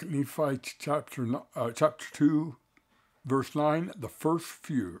 2 Nephi chapter 2, verse 9, the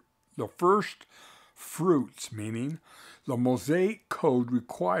first fruits, meaning the Mosaic code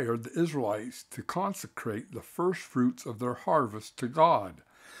required the Israelites to consecrate the first fruits of their harvest to God.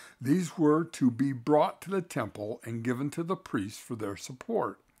 These were to be brought to the temple and given to the priests for their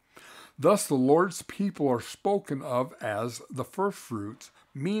support. Thus the Lord's people are spoken of as the first fruits,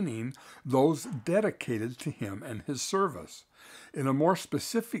 meaning those dedicated to him and his service. In a more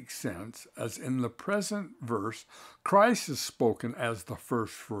specific sense, as in the present verse, Christ is spoken as the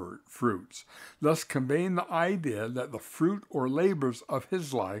first fruits, thus conveying the idea that the fruit or labors of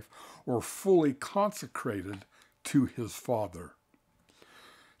his life were fully consecrated to his Father.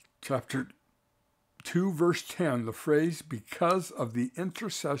 Chapter 2, verse 10, the phrase, because of the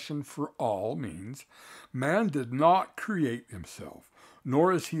intercession for all, means man did not create himself,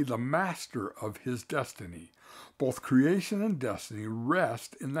 nor is he the master of his destiny. Both creation and destiny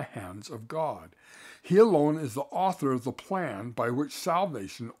rest in the hands of God. He alone is the author of the plan by which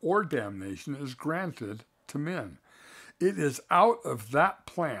salvation or damnation is granted to men. It is out of that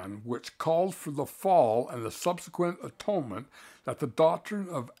plan, which called for the fall and the subsequent atonement, that the doctrine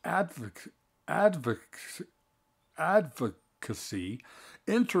of advocacy,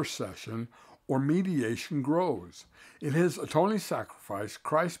 intercession, or mediation grows. In his atoning sacrifice,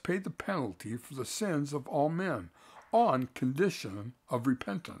 Christ paid the penalty for the sins of all men, on condition of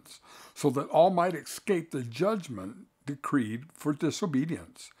repentance, so that all might escape the judgment decreed for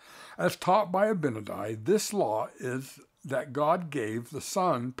disobedience. As taught by Abinadi, this law is that God gave the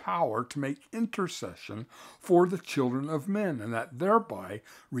Son power to make intercession for the children of men, and that thereby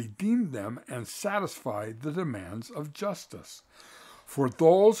redeemed them and satisfied the demands of justice. For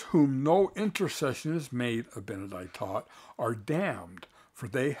those whom no intercession is made, Abinadi taught, are damned, for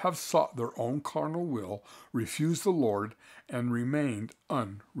they have sought their own carnal will, refused the Lord, and remained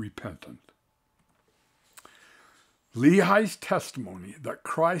unrepentant. Lehi's testimony that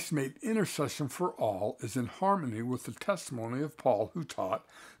Christ made intercession for all is in harmony with the testimony of Paul, who taught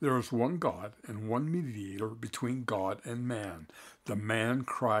there is one God and one mediator between God and man, the man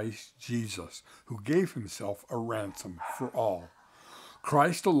Christ Jesus, who gave himself a ransom for all.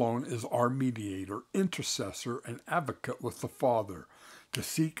 Christ alone is our mediator, intercessor, and advocate with the Father. To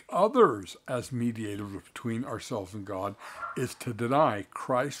seek others as mediators between ourselves and God is to deny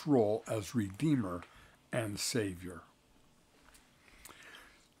Christ's role as Redeemer and Savior.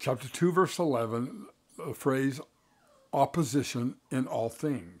 Chapter 2, verse 11, the phrase opposition in all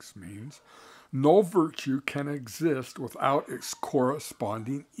things means no virtue can exist without its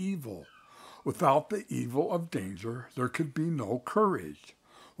corresponding evil. Without the evil of danger, there could be no courage.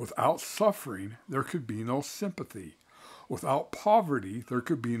 Without suffering, there could be no sympathy. Without poverty, there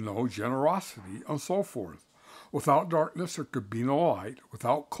could be no generosity, and so forth. Without darkness, there could be no light.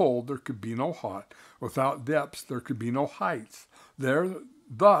 Without cold, there could be no hot. Without depths, there could be no heights.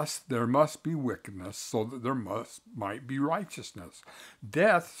 Thus, there must be wickedness, so that there might be righteousness.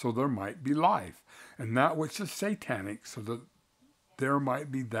 Death, so there might be life. And that which is satanic, so that there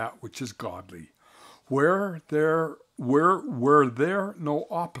might be that which is godly. Were there no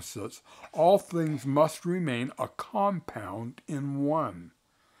opposites, all things must remain a compound in one.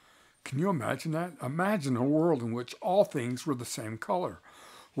 Can you imagine that? Imagine a world in which all things were the same color,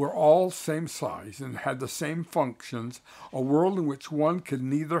 were all same size and had the same functions, a world in which one could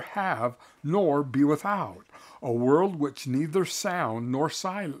neither have nor be without, a world which neither sound nor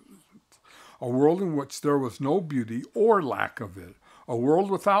silence, a world in which there was no beauty or lack of it, a world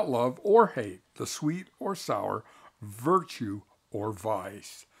without love or hate, the sweet or sour, virtue or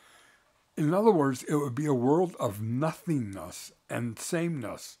vice. In other words, it would be a world of nothingness and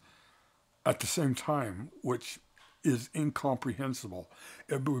sameness at the same time, which is incomprehensible.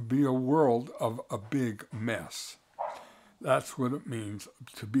 It would be a world of a big mess. That's what it means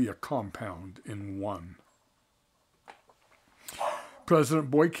to be a compound in one.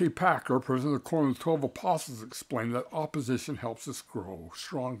 President Boyd K. Packer, president of the Quorum of the 12 Apostles, explained that opposition helps us grow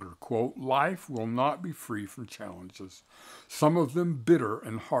stronger. Quote, life will not be free from challenges, some of them bitter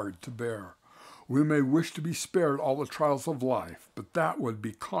and hard to bear. We may wish to be spared all the trials of life, but that would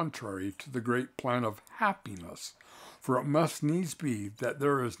be contrary to the great plan of happiness, for it must needs be that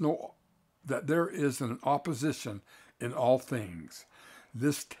there is an opposition in all things.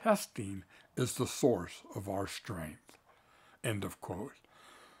 This testing is the source of our strength. End of quote.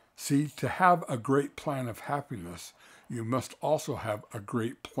 See, to have a great plan of happiness, you must also have a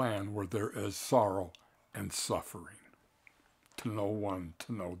great plan where there is sorrow and suffering. To know one,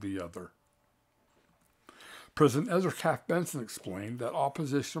 to know the other. President Ezra Taft Benson explained that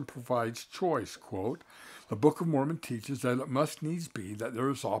opposition provides choice. Quote, "The Book of Mormon teaches that it must needs be that there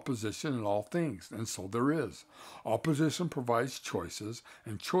is opposition in all things, and so there is. Opposition provides choices,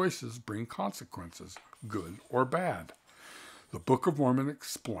 and choices bring consequences, good or bad. The Book of Mormon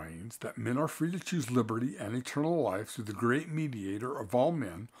explains that men are free to choose liberty and eternal life through the great mediator of all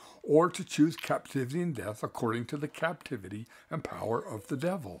men, or to choose captivity and death according to the captivity and power of the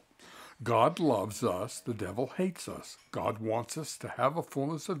devil. God loves us, the devil hates us. God wants us to have a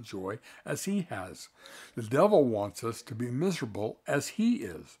fullness of joy as he has. The devil wants us to be miserable as he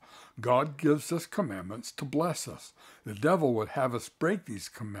is. God gives us commandments to bless us. The devil would have us break these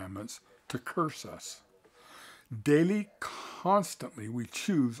commandments to curse us. Daily, constantly, we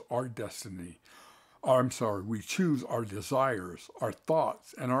choose our destiny. We choose our desires, our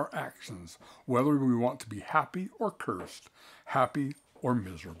thoughts, and our actions, whether we want to be happy or cursed, happy or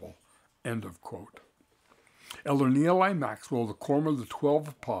miserable." End of quote. Elder Neil I. Maxwell, the quorum of the 12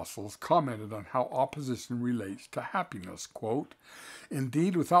 apostles, commented on how opposition relates to happiness. Quote,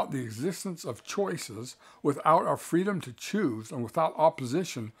 "Indeed, without the existence of choices, without our freedom to choose, and without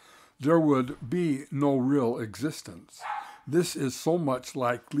opposition, there would be no real existence. This is so much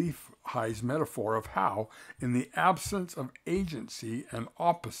like Nephi's metaphor of how, in the absence of agency and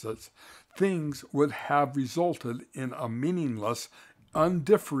opposites, things would have resulted in a meaningless,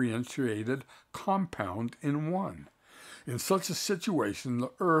 undifferentiated compound in one. In such a situation,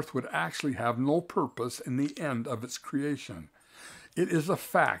 the earth would actually have no purpose in the end of its creation. It is a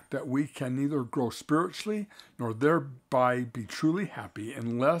fact that we can neither grow spiritually nor thereby be truly happy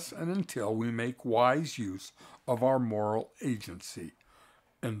unless and until we make wise use of our moral agency."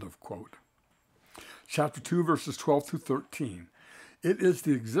 End of quote. Chapter 2, verses 12 through 13. It is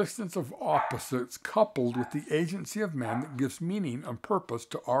the existence of opposites coupled with the agency of man that gives meaning and purpose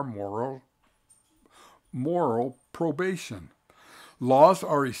to our moral probation. Laws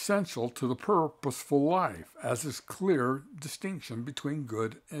are essential to the purposeful life, as is a clear distinction between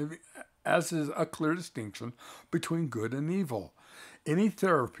good and evil. Any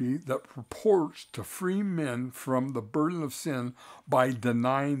therapy that purports to free men from the burden of sin by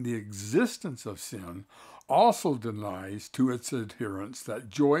denying the existence of sin also denies to its adherents that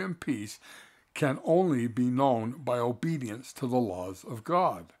joy and peace can only be known by obedience to the laws of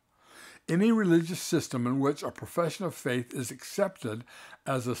God. Any religious system in which a profession of faith is accepted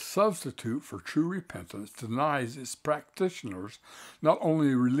as a substitute for true repentance denies its practitioners not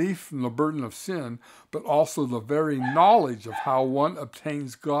only relief from the burden of sin, but also the very knowledge of how one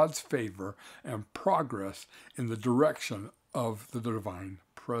obtains God's favor and progress in the direction of the divine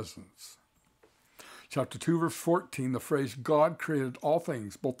presence. Chapter 2, verse 14, the phrase, "God created all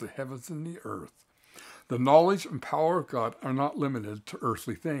things, both the heavens and the earth." The knowledge and power of God are not limited to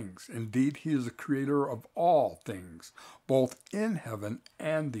earthly things. Indeed, he is the creator of all things, both in heaven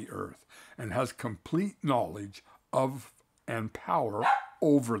and the earth, and has complete knowledge of and power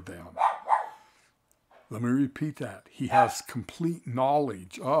over them. Let me repeat that. He has complete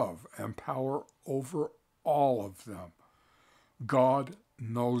knowledge of and power over all of them. God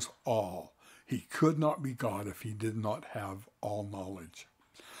knows all. He could not be God if he did not have all knowledge.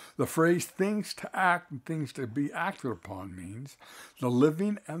 The phrase "things to act and things to be acted upon" means the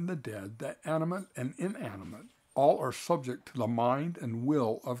living and the dead, the animate and inanimate, all are subject to the mind and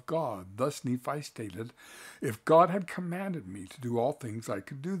will of God. Thus Nephi stated, "If God had commanded me to do all things, I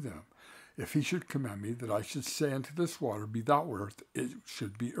could do them. If he should command me that I should say unto this water, be thou earth, it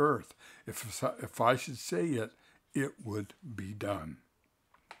should be earth. If I should say it, it would be done."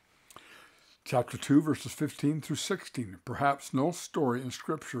 Chapter 2, verses 15 through 16. Perhaps no story in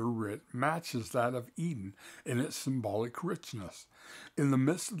Scripture writ matches that of Eden in its symbolic richness. In the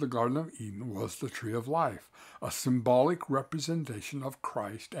midst of the Garden of Eden was the tree of life, a symbolic representation of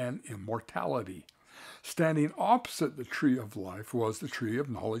Christ and immortality. Standing opposite the tree of life was the tree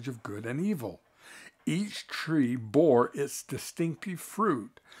of knowledge of good and evil. Each tree bore its distinctive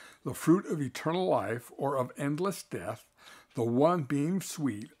fruit, the fruit of eternal life or of endless death, the one being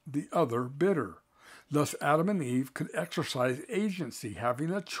sweet, the other bitter. Thus Adam and Eve could exercise agency,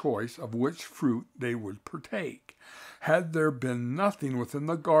 having a choice of which fruit they would partake. Had there been nothing within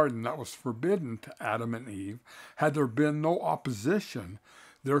the garden that was forbidden to Adam and Eve, had there been no opposition,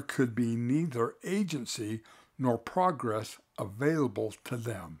 there could be neither agency nor progress available to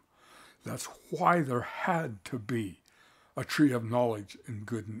them. That's why there had to be a tree of knowledge in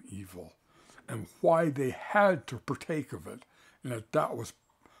good and evil, and why they had to partake of it, and that was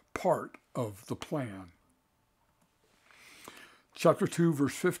part of the plan. Chapter 2,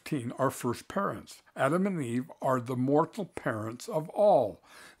 verse 15, our first parents. Adam and Eve are the mortal parents of all.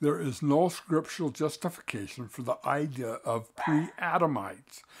 There is no scriptural justification for the idea of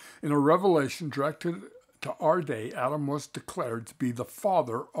pre-Adamites. In a revelation directed to our day, Adam was declared to be the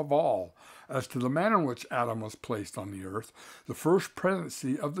father of all. As to the manner in which Adam was placed on the earth, the first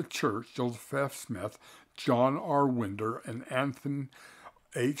presidency of the church, Joseph F. Smith, John R. Winder, and Anthony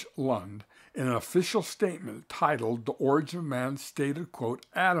H. Lund, in an official statement titled The Origin of Man, stated, quote,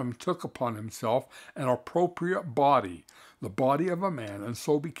 Adam took upon himself an appropriate body, the body of a man, and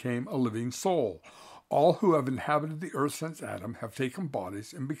so became a living soul. All who have inhabited the earth since Adam have taken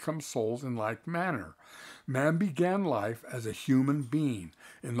bodies and become souls in like manner. Man began life as a human being,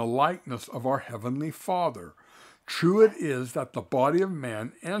 in the likeness of our Heavenly Father. True it is that the body of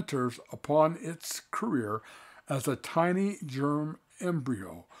man enters upon its career as a tiny germ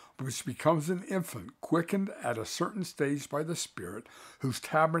embryo, which becomes an infant, quickened at a certain stage by the Spirit, whose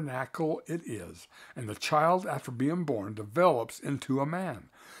tabernacle it is, and the child, after being born, develops into a man.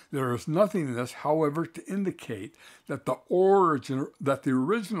 There is nothing in this, however, to indicate that the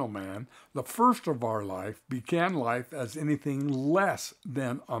original man, the first of our life, began life as anything less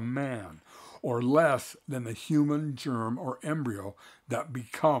than a man, or less than a human germ or embryo that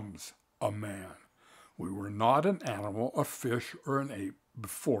becomes a man. We were not an animal, a fish, or an ape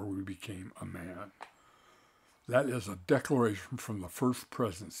before we became a man. That is a declaration from the first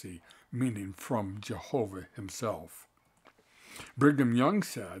presidency, meaning from Jehovah himself. Brigham Young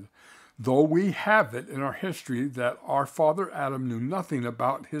said, though we have it in our history that our father Adam knew nothing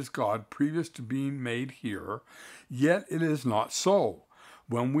about his God previous to being made here, yet it is not so.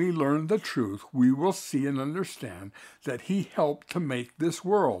 When we learn the truth, we will see and understand that he helped to make this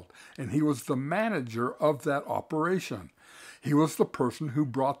world, and he was the manager of that operation. He was the person who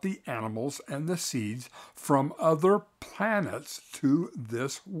brought the animals and the seeds from other planets to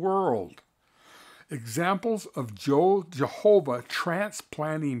this world. Examples of Jehovah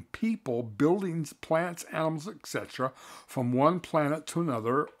transplanting people, buildings, plants, animals, etc. from one planet to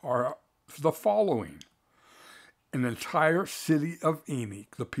another are the following. An entire city of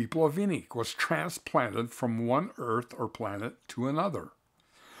Enoch, the people of Enoch, was transplanted from one earth or planet to another.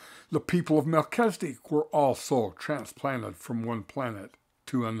 The people of Melchizedek were also transplanted from one planet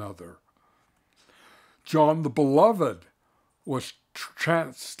to another. John the Beloved was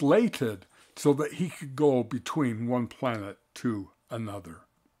translated so that he could go between one planet to another.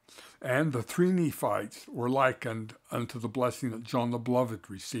 And the three Nephites were likened unto the blessing that John the Beloved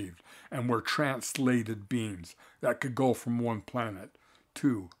received, and were translated beings that could go from one planet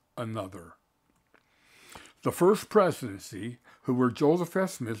to another. The first presidency, who were Joseph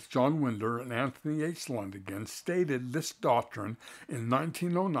F. Smith, John Winder, and Anthony H. Lundigan, stated this doctrine in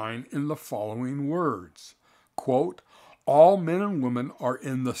 1909 in the following words, quote, all men and women are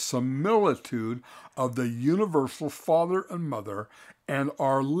in the similitude of the universal Father and Mother and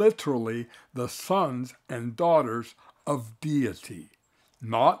are literally the sons and daughters of deity,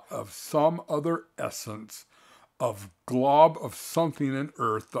 not of some other essence, of glob of something in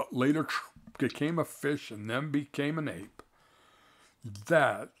earth that later became a fish and then became an ape.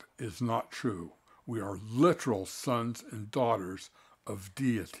 That is not true. We are literal sons and daughters of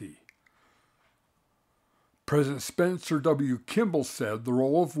deity. President Spencer W. Kimball said the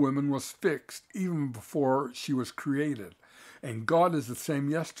role of women was fixed even before she was created, and God is the same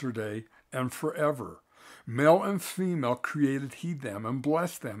yesterday and forever. Male and female created he them and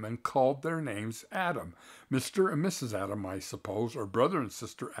blessed them and called their names Adam, Mr. and Mrs. Adam, I suppose, or brother and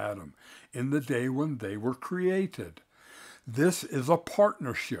sister Adam, in the day when they were created. This is a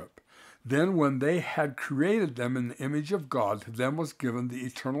partnership. Then when they had created them in the image of God, to them was given the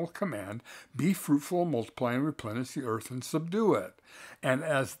eternal command, be fruitful, multiply, and replenish the earth and subdue it. And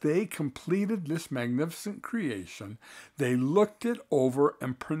as they completed this magnificent creation, they looked it over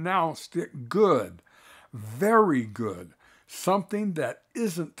and pronounced it good, very good, something that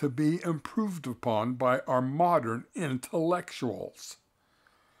isn't to be improved upon by our modern intellectuals,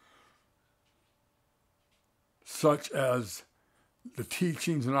 such as the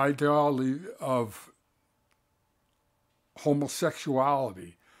teachings and ideology of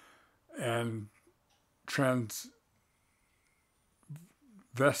homosexuality and transvestism,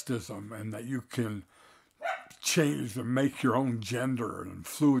 and that you can change and make your own gender and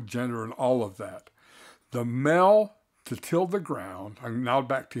fluid gender and all of that. The male to till the ground, I'm now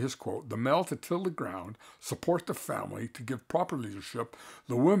back to his quote, the male to till the ground, support the family, to give proper leadership,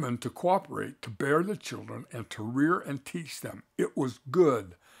 the women to cooperate, to bear the children, and to rear and teach them. It was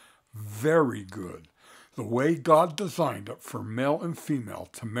good, very good, the way God designed it for male and female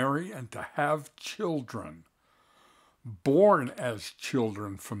to marry and to have children. born as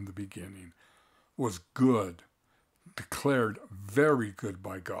children from the beginning, was good, declared very good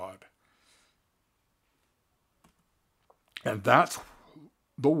by God. And that's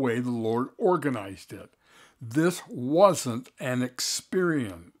the way the Lord organized it. This wasn't an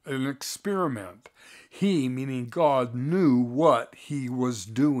experiment. He, meaning God, knew what he was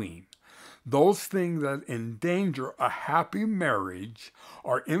doing. Those things that endanger a happy marriage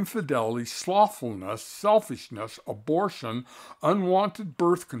are infidelity, slothfulness, selfishness, abortion, unwanted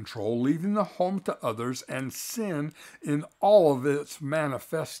birth control, leaving the home to others, and sin in all of its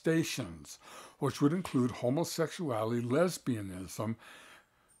manifestations, which would include homosexuality, lesbianism,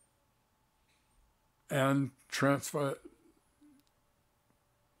 and transgenderism,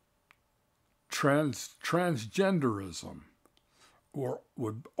 or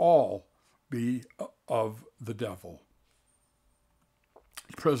would all be of the devil.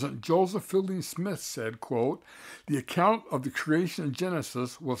 President Joseph Fielding Smith said, quote, "The account of the creation in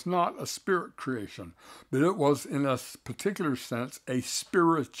Genesis was not a spirit creation, but it was in a particular sense a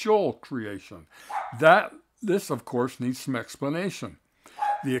spiritual creation. This, of course, needs some explanation.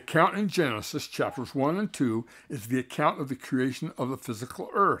 The account in Genesis chapters 1 and 2 is the account of the creation of the physical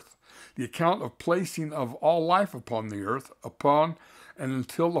earth. The account of placing of all life upon the earth, and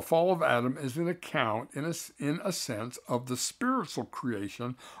until the fall of Adam, is an account, in a sense, of the spiritual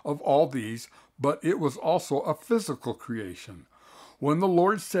creation of all these, but it was also a physical creation. When the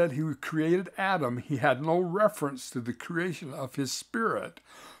Lord said he created Adam, he had no reference to the creation of his spirit,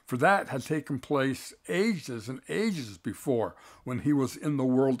 for that had taken place ages and ages before, when he was in the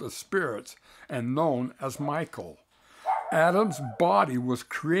world of spirits and known as Michael. Adam's body was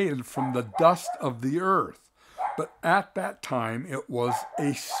created from the dust of the earth, but at that time it was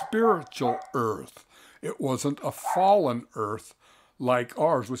a spiritual earth. It wasn't a fallen earth like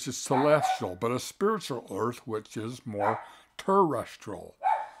ours, which is celestial, but a spiritual earth, which is more terrestrial."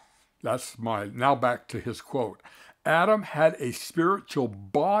 Now back to his quote. "Adam had a spiritual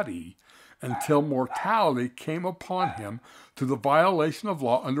body until mortality came upon him through the violation of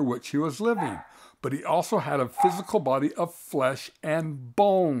law under which he was living. But he also had a physical body of flesh and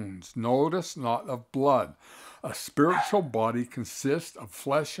bones." Notice, not of blood. A spiritual body consists of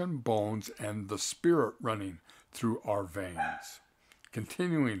flesh and bones and the spirit running through our veins.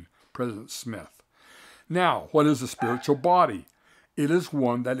 Continuing, President Smith. "Now, what is a spiritual body? It is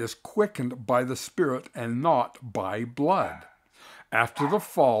one that is quickened by the Spirit and not by blood. After the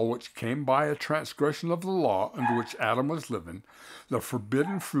fall, which came by a transgression of the law under which Adam was living, the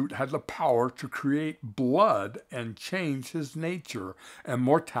forbidden fruit had the power to create blood and change his nature, and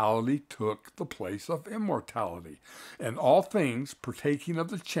mortality took the place of immortality, and all things partaking of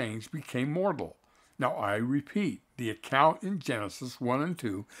the change became mortal. Now I repeat, the account in Genesis 1 and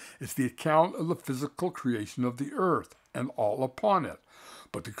 2 is the account of the physical creation of the earth and all upon it.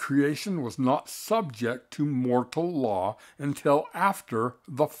 But the creation was not subject to mortal law until after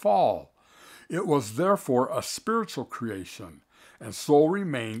the fall. It was therefore a spiritual creation, and so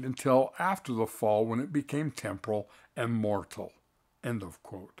remained until after the fall, when it became temporal and mortal." End of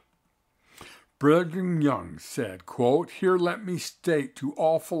quote. Brigham Young said, quote, "Here let me state to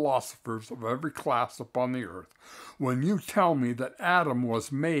all philosophers of every class upon the earth, when you tell me that Adam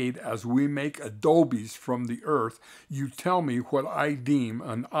was made as we make adobes from the earth, you tell me what I deem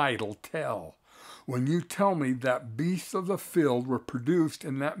an idle tale. When you tell me that beasts of the field were produced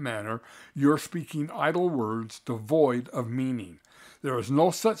in that manner, you're speaking idle words devoid of meaning. There is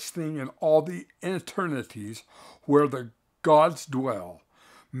no such thing in all the eternities where the gods dwell.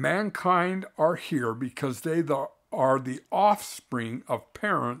 Mankind are here because they are the offspring of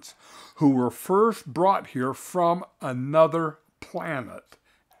parents who were first brought here from another planet."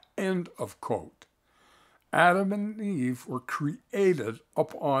 End of quote. Adam and Eve were created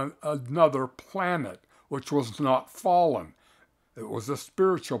upon another planet, which was not fallen. It was a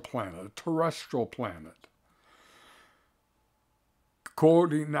spiritual planet, a terrestrial planet.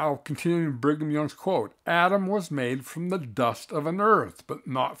 Continuing Brigham Young's quote, "Adam was made from the dust of an earth, but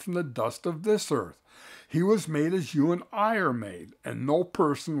not from the dust of this earth. He was made as you and I are made, and no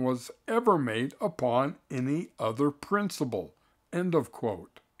person was ever made upon any other principle." End of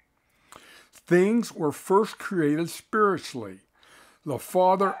quote. Things were first created spiritually. The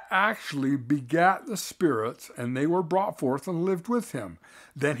Father actually begat the spirits, and they were brought forth and lived with him.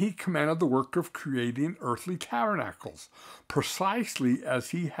 Then he commanded the work of creating earthly tabernacles, precisely as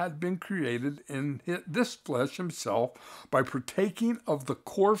he had been created in this flesh himself, by partaking of the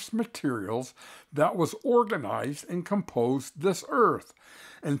coarse materials that was organized and composed this earth,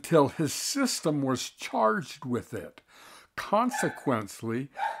 until his system was charged with it. Consequently,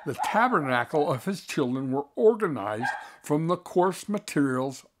 the tabernacle of his children were organized from the coarse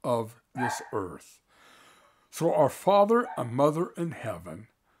materials of this earth. So our Father and Mother in heaven,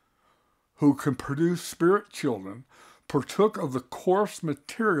 who can produce spirit children, partook of the coarse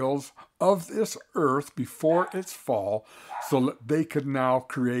materials of this earth before its fall, so that they could now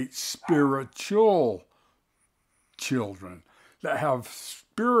create spiritual children that have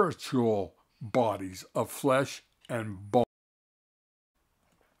spiritual bodies of flesh and bone.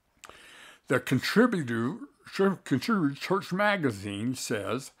 The contributor Church Magazine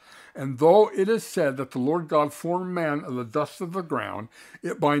says, and though it is said that the Lord God formed man of the dust of the ground,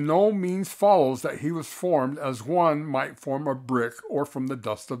 it by no means follows that he was formed as one might form a brick or from the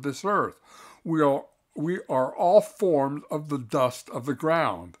dust of this earth. We are all formed of the dust of the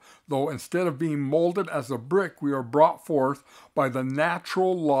ground, though instead of being molded as a brick, we are brought forth by the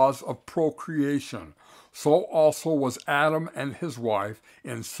natural laws of procreation. So also was Adam and his wife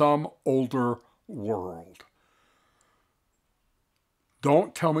in some older world.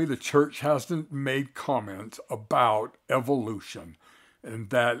 Don't tell me the church hasn't made comments about evolution and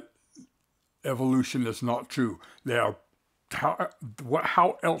that evolution is not true.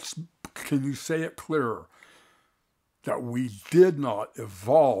 How else can you say it clearer? That we did not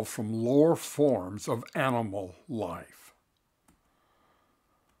evolve from lower forms of animal life.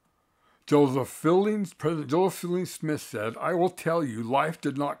 President Joseph Fielding Smith said, I will tell you, life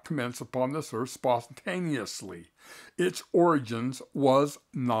did not commence upon this earth spontaneously. Its origins was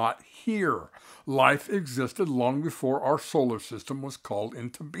not here. Life existed long before our solar system was called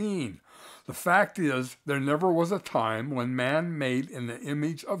into being. The fact is, there never was a time when man made in the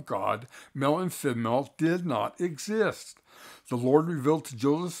image of God, male and female, did not exist. The Lord revealed to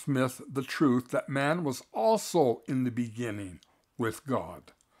Joseph Smith the truth that man was also in the beginning with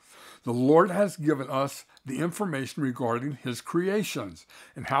God. The Lord has given us the information regarding his creations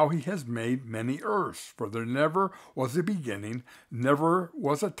and how he has made many earths, for there never was a beginning, never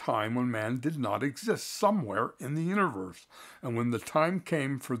was a time when man did not exist somewhere in the universe. And when the time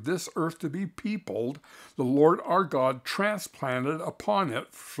came for this earth to be peopled, the Lord our God transplanted upon it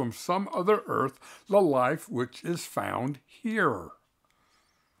from some other earth the life which is found here.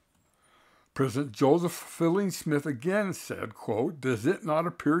 President Joseph Fielding Smith again said, quote, does it not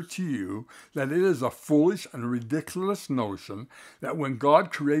appear to you that it is a foolish and ridiculous notion that when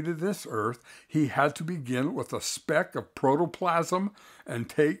God created this earth, he had to begin with a speck of protoplasm and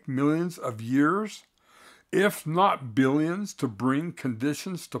take millions of years, if not billions, to bring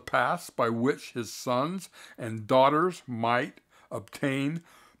conditions to pass by which his sons and daughters might obtain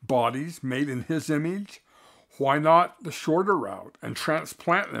bodies made in his image? Why not the shorter route and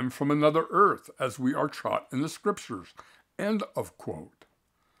transplant them from another earth, as we are taught in the scriptures? End of quote.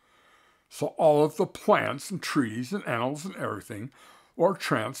 So all of the plants and trees and animals and everything are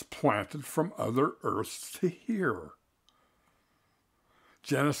transplanted from other earths to here.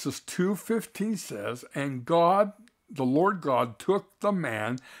 Genesis 2:15 says, and God, the Lord God, took the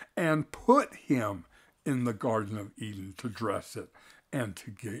man and put him in the Garden of Eden to dress it and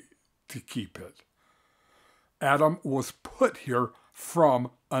to keep it. Adam was put here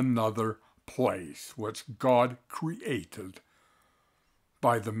from another place, which God created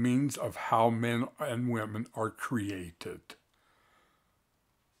by the means of how men and women are created.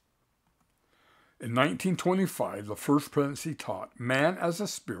 In 1925, the First Presidency taught, man as a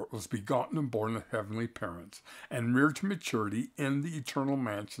spirit was begotten and born of heavenly parents and reared to maturity in the eternal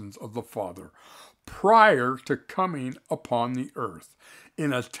mansions of the Father, prior to coming upon the earth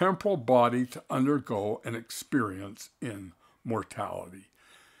in a temporal body to undergo an experience in mortality.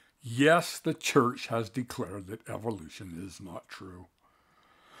 Yes, the church has declared that evolution is not true.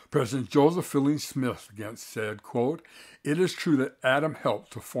 President Joseph Fielding Smith again said, quote, it is true that Adam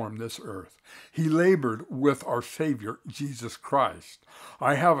helped to form this earth. He labored with our Savior, Jesus Christ.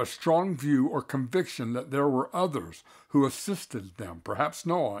 I have a strong view or conviction that there were others who assisted them, perhaps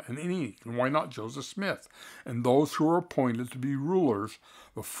Noah and Enoch, and why not Joseph Smith, and those who were appointed to be rulers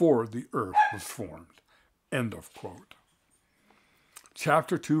before the earth was formed. End of quote.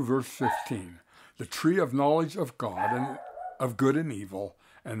 Chapter 2, verse 15. The tree of knowledge of God and of good and evil,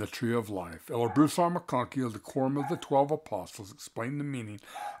 and the tree of life. Elder Bruce R. McConkie of the Quorum of the 12 Apostles explained the meaning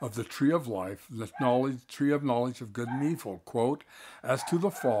of the tree of life, the tree of knowledge of good and evil. Quote, as to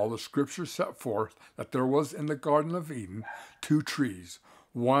the fall, the scripture set forth that there was in the Garden of Eden 2 trees.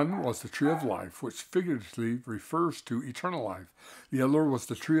 One was the tree of life, which figuratively refers to eternal life. The other was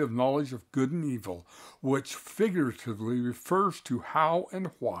the tree of knowledge of good and evil, which figuratively refers to how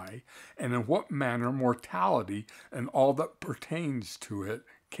and why and in what manner mortality and all that pertains to it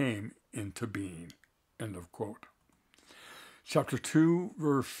came into being. End of quote. Chapter 2,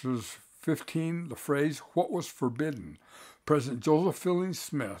 verses 15, the phrase, what was forbidden, President Joseph Fielding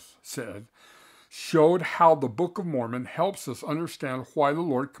Smith said, showed how the Book of Mormon helps us understand why the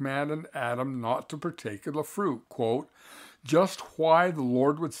Lord commanded Adam not to partake of the fruit. Quote, just why the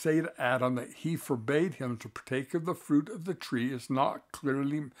Lord would say to Adam that he forbade him to partake of the fruit of the tree is not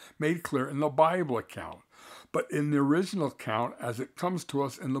clearly made clear in the Bible account. But in the original account, as it comes to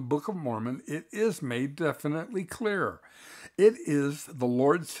us in the Book of Mormon, it is made definitely clear. It is, the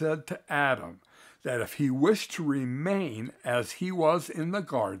Lord said to Adam, that if he wished to remain as he was in the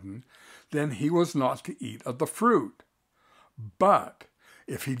garden, then he was not to eat of the fruit. But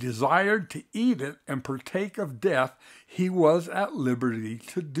if he desired to eat it and partake of death, he was at liberty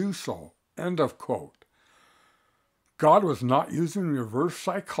to do so. End of quote. God was not using reverse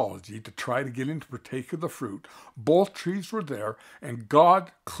psychology to try to get him to partake of the fruit. Both trees were there, and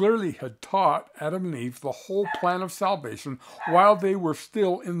God clearly had taught Adam and Eve the whole plan of salvation while they were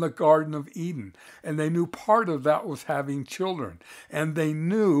still in the Garden of Eden. And they knew part of that was having children. And they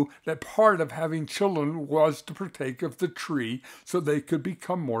knew that part of having children was to partake of the tree so they could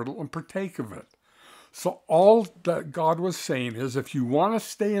become mortal and partake of it. So all that God was saying is, if you want to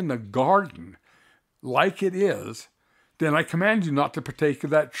stay in the garden like it is, then I command you not to partake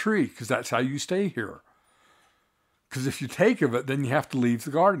of that tree, because that's how you stay here. Because if you take of it, then you have to leave the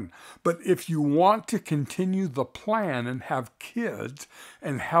garden. But if you want to continue the plan and have kids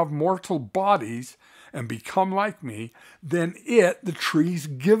and have mortal bodies and become like me, then the tree's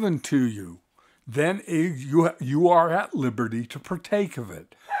given to you. Then you are at liberty to partake of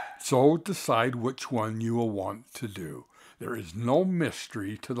it. So decide which one you will want to do. There is no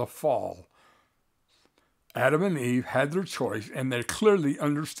mystery to the fall. Adam and Eve had their choice, and they clearly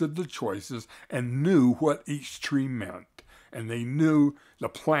understood the choices and knew what each tree meant. And they knew the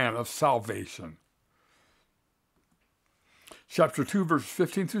plan of salvation. Chapter 2, verse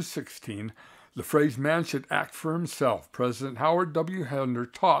 15 through 16, the phrase, man should act for himself. President Howard W. Hunter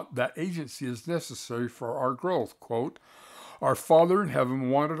taught that agency is necessary for our growth. Quote, our Father in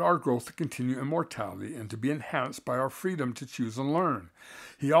heaven wanted our growth to continue in mortality and to be enhanced by our freedom to choose and learn.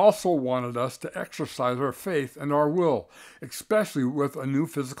 He also wanted us to exercise our faith and our will, especially with a new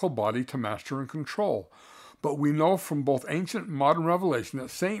physical body to master and control. But we know from both ancient and modern revelation that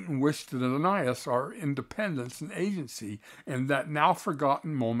Satan wished to deny us our independence and agency in that now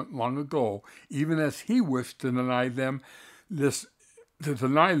forgotten moment long ago, even as he wished to deny them this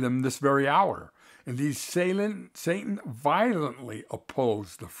very hour. Indeed, Satan violently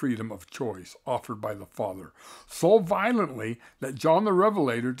opposed the freedom of choice offered by the Father, so violently that John the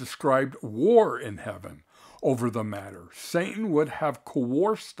Revelator described war in heaven over the matter. Satan would have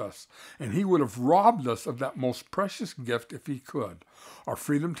coerced us, and he would have robbed us of that most precious gift if he could, our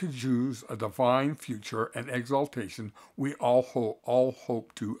freedom to choose a divine future and exaltation we all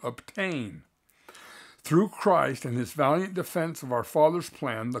hope to obtain. Through Christ and his valiant defense of our Father's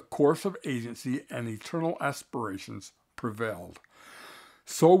plan, the course of agency and eternal aspirations prevailed.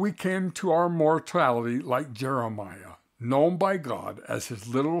 So we came to our mortality like Jeremiah, known by God as his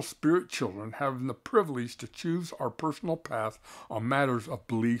literal spirit children, having the privilege to choose our personal path on matters of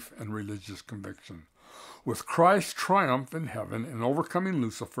belief and religious conviction. With Christ's triumph in heaven in overcoming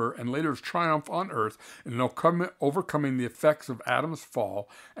Lucifer and later his triumph on earth in overcoming the effects of Adam's fall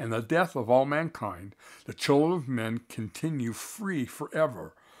and the death of all mankind, the children of men continue free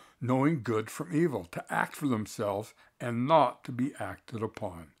forever, knowing good from evil, to act for themselves and not to be acted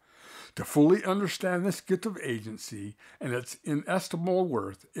upon. To fully understand this gift of agency and its inestimable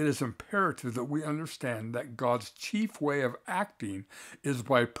worth, it is imperative that we understand that God's chief way of acting is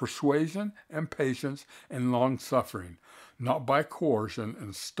by persuasion and patience and long-suffering, not by coercion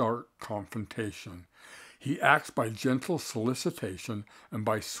and stark confrontation. He acts by gentle solicitation and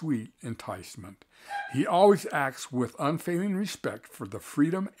by sweet enticement. He always acts with unfailing respect for the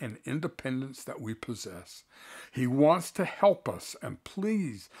freedom and independence that we possess. He wants to help us and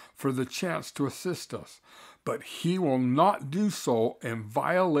pleads for the chance to assist us, but he will not do so in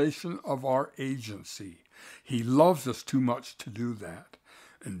violation of our agency. He loves us too much to do that,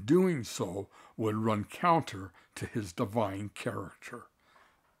 and doing so would run counter to his divine character.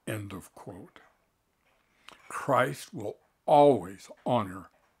 End of quote. Christ will always honor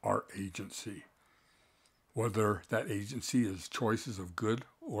our agency, whether that agency is choices of good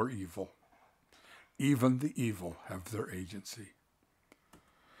or evil. Even the evil have their agency.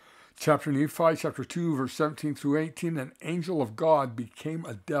 Chapter Nephi, chapter 2, verse 17 through 18, an angel of God became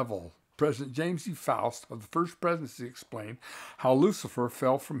a devil. President James E. Faust of the First Presidency explained how Lucifer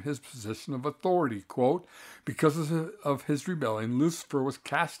fell from his position of authority. Quote, because of his rebellion, Lucifer was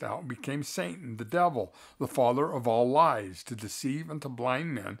cast out and became Satan, the devil, the father of all lies, to deceive and to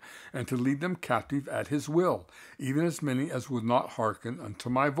blind men and to lead them captive at his will, even as many as would not hearken unto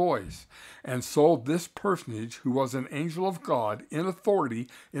my voice. And so this personage, who was an angel of God in authority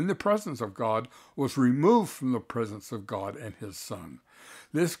in the presence of God, was removed from the presence of God and his Son.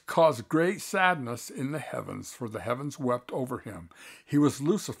 This caused great sadness in the heavens, for the heavens wept over him. He was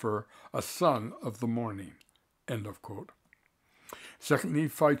Lucifer, a son of the morning. End of quote. 2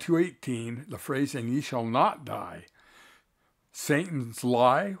 Nephi 2:18, the phrase, and ye shall not die. Satan's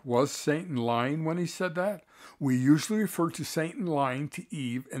lie, was Satan lying when he said that? We usually refer to Satan lying to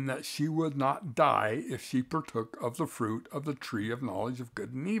Eve in that she would not die if she partook of the fruit of the tree of knowledge of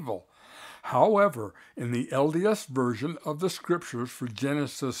good and evil. However, in the LDS version of the scriptures for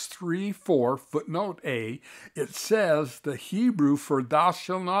Genesis 3:4, footnote A, it says the Hebrew for thou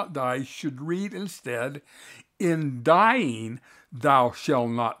shalt not die should read instead, in dying thou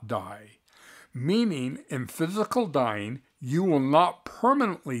shalt not die. Meaning, in physical dying, you will not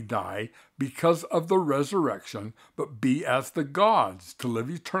permanently die because of the resurrection, but be as the gods, to live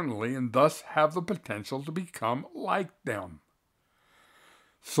eternally and thus have the potential to become like them.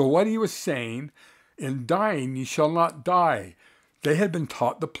 So what he was saying, in dying ye shall not die. They had been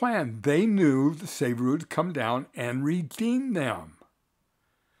taught the plan. They knew the Savior would come down and redeem them.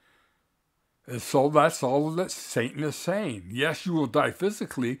 And so that's all that Satan is saying. Yes, you will die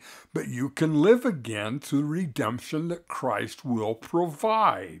physically, but you can live again through the redemption that Christ will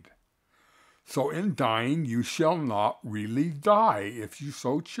provide. So in dying, you shall not really die if you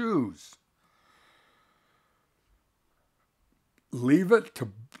so choose. Leave it to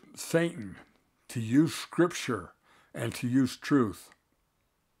Satan to use Scripture and to use truth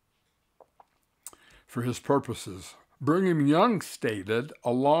for his purposes. Brigham Young stated,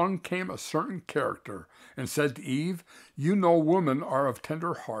 along came a certain character and said to Eve, you know women are of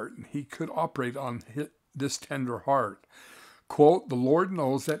tender heart, and he could operate on this tender heart. Quote, the Lord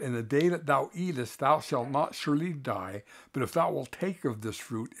knows that in the day that thou eatest, thou shalt not surely die, but if thou wilt take of this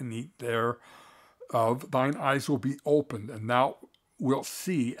fruit and eat thereof, thine eyes will be opened, and thou wilt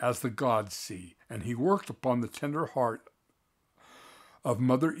see as the gods see. And he worked upon the tender heart of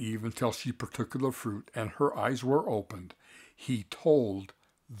Mother Eve until she partook of the fruit, and her eyes were opened. He told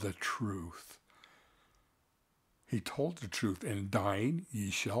the truth. He told the truth. In dying,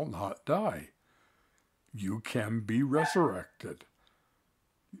 ye shall not die. You can be resurrected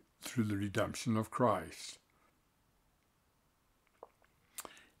through the redemption of Christ.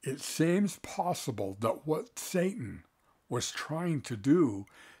 It seems possible that what Satan was trying to do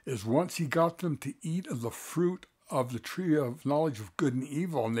is once he got them to eat of the fruit of the tree of knowledge of good and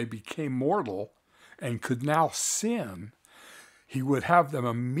evil, and they became mortal and could now sin, he would have them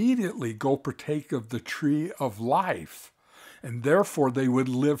immediately go partake of the tree of life, and therefore they would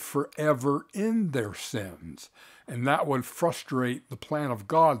live forever in their sins. And that would frustrate the plan of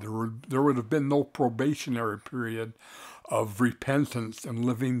God. There would have been no probationary period of repentance and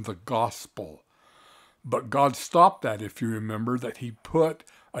living the gospel. But God stopped that, if you remember, that he put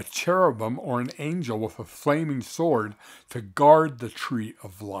a cherubim or an angel with a flaming sword to guard the tree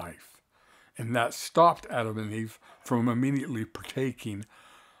of life. And that stopped Adam and Eve from immediately partaking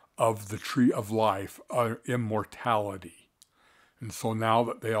of the tree of life, immortality. And so now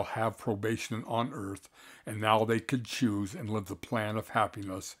that they'll have probation on earth, and now they could choose and live the plan of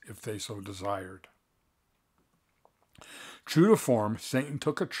happiness if they so desired. True to form, Satan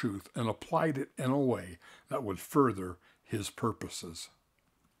took a truth and applied it in a way that would further his purposes.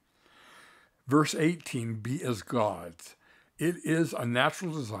 Verse 18, be as gods. It is a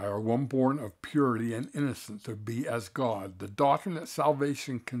natural desire, one born of purity and innocence, to be as God. The doctrine that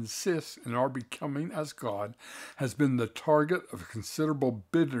salvation consists in our becoming as God has been the target of considerable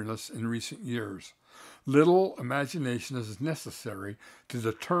bitterness in recent years. Little imagination is necessary to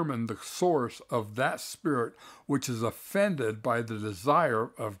determine the source of that spirit which is offended by the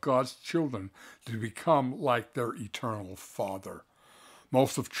desire of God's children to become like their eternal Father.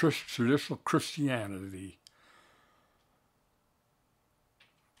 Most of traditional Christianity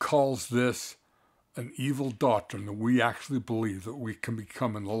calls this an evil doctrine, that we actually believe that we can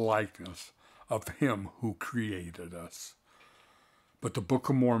become in the likeness of him who created us. But the Book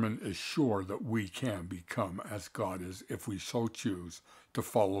of Mormon is sure that we can become as God is if we so choose to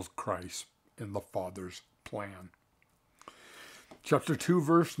follow Christ in the Father's plan. Chapter 2,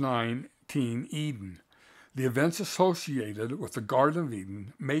 verse 19, Eden. The events associated with the Garden of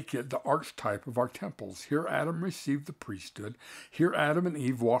Eden make it the archetype of our temples. Here Adam received the priesthood. Here Adam and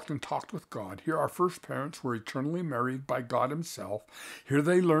Eve walked and talked with God. Here our first parents were eternally married by God himself. Here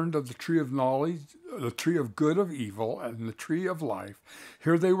they learned of the tree of knowledge, the tree of good of evil, and the tree of life.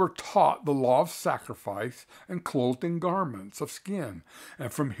 Here they were taught the law of sacrifice and clothed in garments of skin.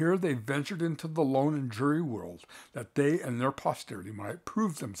 And from here they ventured into the lone and dreary world, that they and their posterity might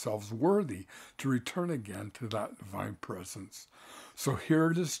prove themselves worthy to return again to that divine presence. So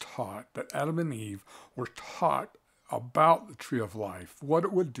here it is taught that Adam and Eve were taught about the tree of life, what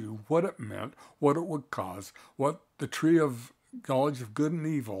it would do, what it meant, what it would cause, what the tree of knowledge of good and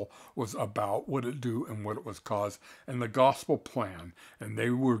evil was about, what it do, and what it was cause, and the gospel plan. And they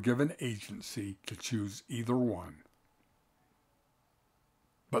were given agency to choose either one,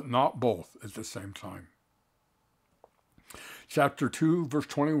 but not both at the same time. Chapter 2, verse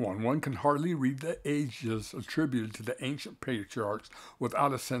 21. One can hardly read the ages attributed to the ancient patriarchs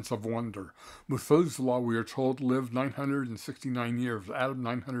without a sense of wonder. Methuselah, we are told, lived 969 years, Adam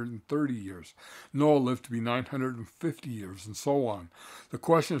 930 years. Noah lived to be 950 years, and so on. The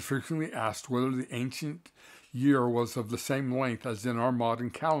question is frequently asked whether the ancient year was of the same length as in our modern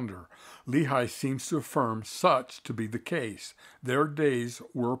calendar. Lehi seems to affirm such to be the case. Their days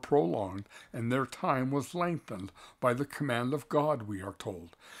were prolonged, and their time was lengthened by the command of God, we are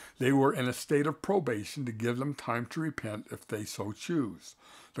told. They were in a state of probation to give them time to repent if they so choose.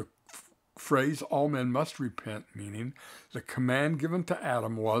 The phrase, all men must repent, meaning the command given to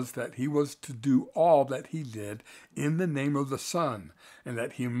Adam was that he was to do all that he did in the name of the Son, and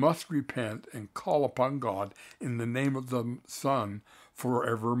that he must repent and call upon God in the name of the Son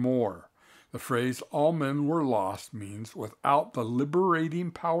forevermore. The phrase, all men were lost, means without the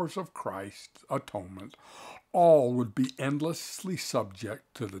liberating powers of Christ's atonement, all would be endlessly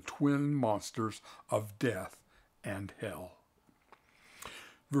subject to the twin monsters of death and hell.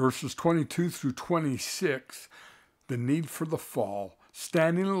 Verses 22 through 26, the need for the fall.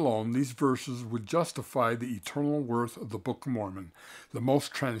 Standing alone, these verses would justify the eternal worth of the Book of Mormon. The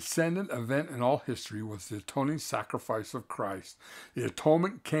most transcendent event in all history was the atoning sacrifice of Christ. The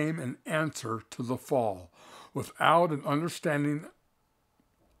atonement came in answer to the fall. Without an understanding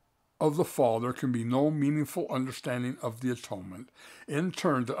of the fall, there can be no meaningful understanding of the atonement. In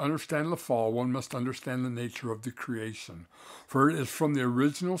turn, to understand the fall, one must understand the nature of the creation. For it is from the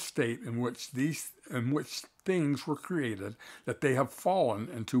original state in which things were created that they have fallen,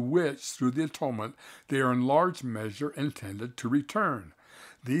 and to which, through the atonement, they are in large measure intended to return.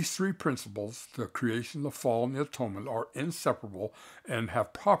 These three principles, the creation, the fall, and the atonement, are inseparable and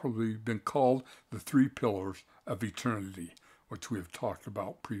have properly been called the three pillars of eternity, which we have talked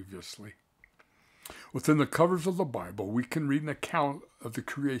about previously. Within the covers of the Bible, we can read an account of the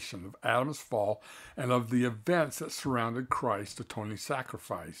creation, of Adam's fall, and of the events that surrounded Christ's atoning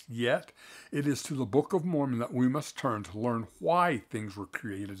sacrifice. Yet, it is to the Book of Mormon that we must turn to learn why things were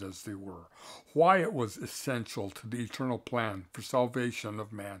created as they were, why it was essential to the eternal plan for salvation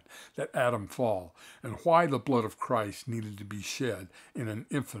of man that Adam fall, and why the blood of Christ needed to be shed in an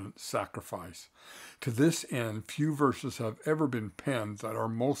infinite sacrifice. To this end, few verses have ever been penned that are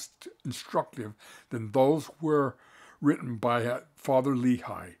most instructive than those were written by Father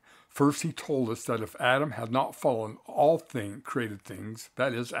Lehi. First, he told us that if Adam had not fallen, all created things,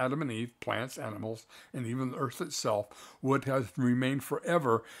 that is, Adam and Eve, plants, animals, and even the earth itself, would have remained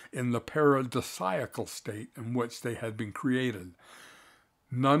forever in the paradisiacal state in which they had been created.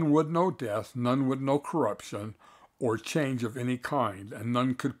 None would know death, none would know corruption, or change of any kind, and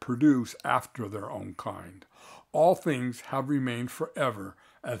none could produce after their own kind. All things have remained forever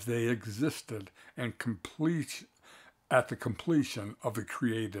as they existed and at the completion of the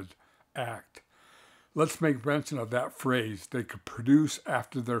created act. Let's make mention of that phrase, they could produce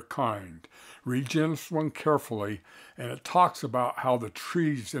after their kind. Read Genesis 1 carefully, and it talks about how the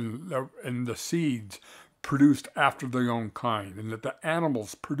trees and the seeds produced after their own kind, and that the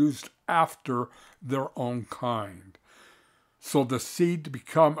animals produced after their own kind. So the seed to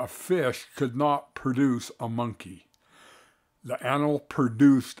become a fish could not produce a monkey. The animal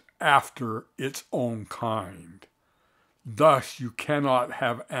produced after its own kind. Thus, you cannot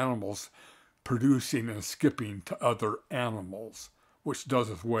have animals producing and skipping to other animals, which does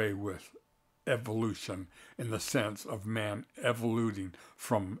away with evolution in the sense of man evoluting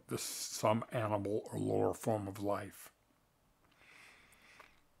from some animal or lower form of life.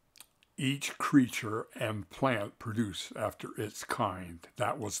 Each creature and plant produced after its kind.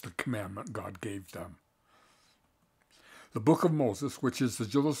 That was the commandment God gave them. The Book of Moses, which is the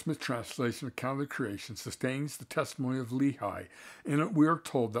Joseph Smith translation account of the creation, sustains the testimony of Lehi. In it we are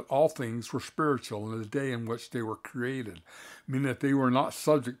told that all things were spiritual in the day in which they were created, meaning that they were not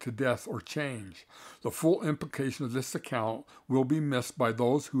subject to death or change. The full implication of this account will be missed by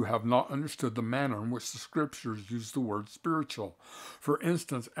those who have not understood the manner in which the scriptures use the word spiritual. For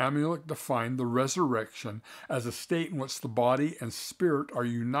instance, Amulek defined the resurrection as a state in which the body and spirit are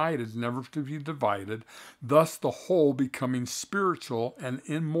united, never to be divided, thus the whole becoming spiritual and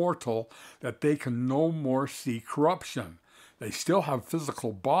immortal, that they can no more see corruption. They still have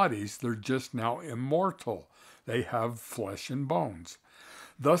physical bodies, they're just now immortal. They have flesh and bones.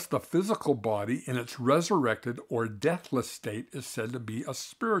 Thus, the physical body in its resurrected or deathless state is said to be a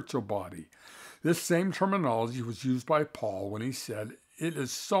spiritual body. This same terminology was used by Paul when he said, "It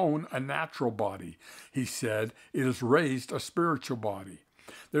is sown a natural body." He said, "It is raised a spiritual body."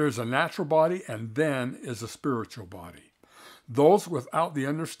 There is a natural body and then is a spiritual body. Those without the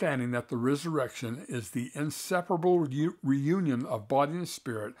understanding that the resurrection is the inseparable reunion of body and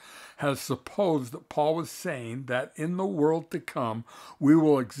spirit has supposed that Paul was saying that in the world to come we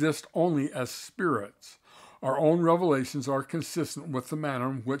will exist only as spirits. Our own revelations are consistent with the manner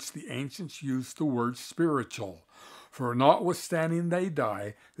in which the ancients used the word spiritual. For notwithstanding they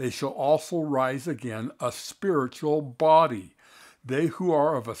die, they shall also rise again a spiritual body. They who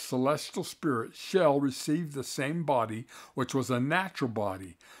are of a celestial spirit shall receive the same body which was a natural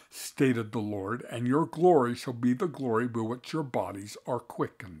body, stated the Lord, and your glory shall be the glory by which your bodies are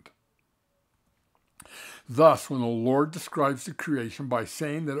quickened. Thus, when the Lord describes the creation by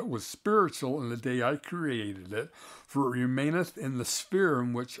saying that it was spiritual in the day I created it, for it remaineth in the sphere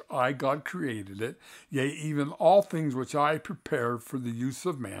in which I, God, created it, yea, even all things which I prepared for the use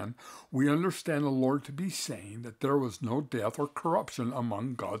of man, we understand the Lord to be saying that there was no death or corruption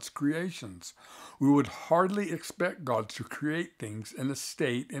among God's creations. We would hardly expect God to create things in a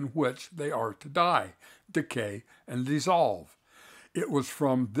state in which they are to die, decay, and dissolve. It was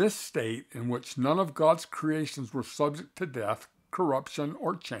from this state in which none of God's creations were subject to death, corruption,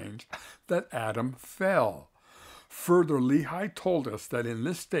 or change that Adam fell. Further, Lehi told us that in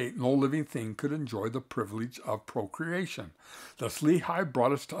this state no living thing could enjoy the privilege of procreation. Thus Lehi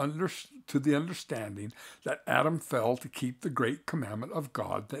brought us to the understanding that Adam fell to keep the great commandment of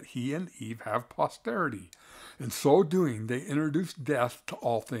God that he and Eve have posterity. In so doing, they introduced death to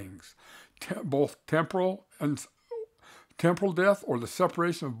all things, both temporal death, or the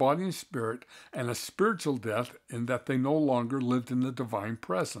separation of body and spirit, and a spiritual death in that they no longer lived in the divine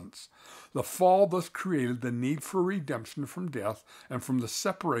presence. The fall thus created the need for redemption from death and from the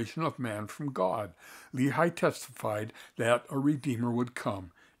separation of man from God. Lehi testified that a Redeemer would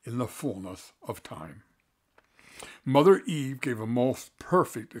come in the fullness of time. Mother Eve gave a most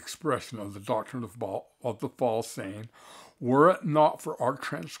perfect expression of the doctrine of the fall, saying, "Were it not for our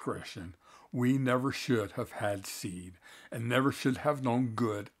transgression, we never should have had seed, and never should have known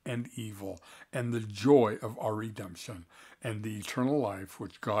good and evil, and the joy of our redemption, and the eternal life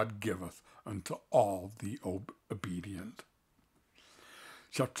which God giveth unto all the obedient."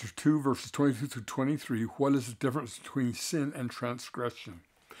 Chapter 2, verses 22 through 23, what is the difference between sin and transgression?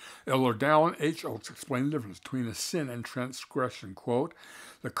 Elder Dallin H. Oates explained the difference between a sin and transgression. Quote,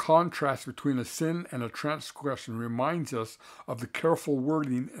 "The contrast between a sin and a transgression reminds us of the careful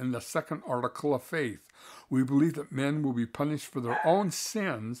wording in the second article of faith. We believe that men will be punished for their own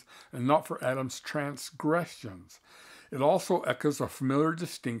sins and not for Adam's transgressions. It also echoes a familiar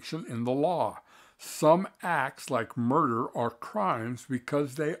distinction in the law. Some acts, like murder, are crimes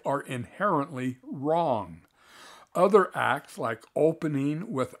because they are inherently wrong. Other acts, like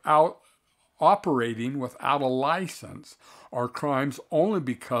operating without a license, are crimes only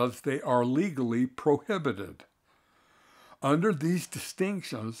because they are legally prohibited. Under these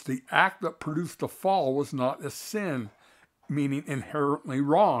distinctions, the act that produced the fall was not a sin, meaning inherently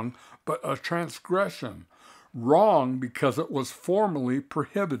wrong, but a transgression. Wrong because it was formally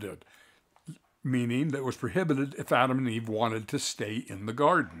prohibited, meaning that it was prohibited if Adam and Eve wanted to stay in the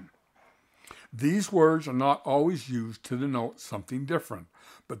garden. These words are not always used to denote something different,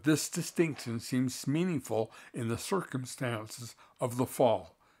 but this distinction seems meaningful in the circumstances of the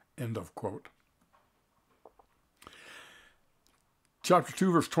fall." End of quote. Chapter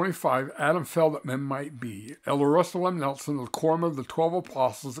 2, verse 25, Adam fell that men might be. Elder Russell M. Nelson, the quorum of the 12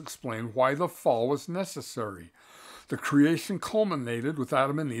 apostles, explained why the fall was necessary. The creation culminated with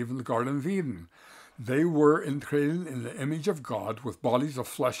Adam and Eve in the Garden of Eden. They were created in the image of God, with bodies of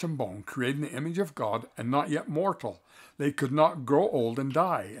flesh and bone, created in the image of God and not yet mortal. They could not grow old and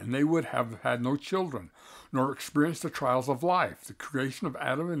die, and they would have had no children, nor experience the trials of life. The creation of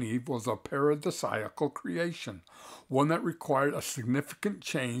Adam and Eve was a paradisiacal creation, one that required a significant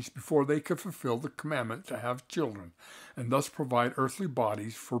change before they could fulfill the commandment to have children, and thus provide earthly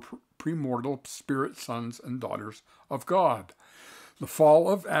bodies for premortal spirit sons and daughters of God. The fall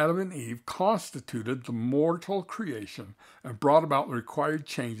of Adam and Eve constituted the mortal creation and brought about the required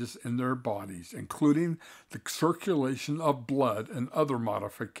changes in their bodies, including the circulation of blood and other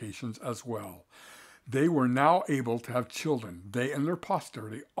modifications as well. They were now able to have children. They and their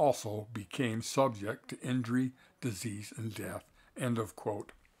posterity also became subject to injury, disease, and death. End of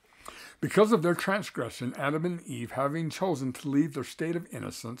quote. Because of their transgression, Adam and Eve, having chosen to leave their state of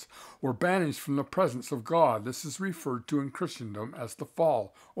innocence, were banished from the presence of God. This is referred to in Christendom as the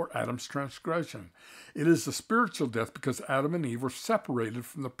fall, or Adam's transgression. It is a spiritual death because Adam and Eve were separated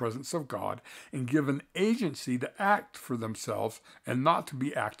from the presence of God and given agency to act for themselves and not to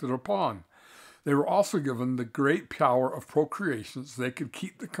be acted upon. They were also given the great power of procreation so they could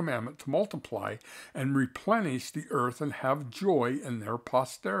keep the commandment to multiply and replenish the earth and have joy in their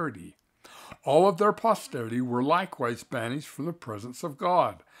posterity. All of their posterity were likewise banished from the presence of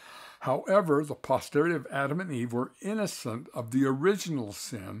God. However, the posterity of Adam and Eve were innocent of the original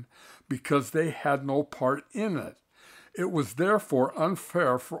sin because they had no part in it. It was therefore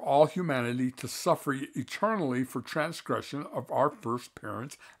unfair for all humanity to suffer eternally for transgression of our first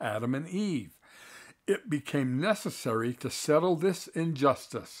parents, Adam and Eve. It became necessary to settle this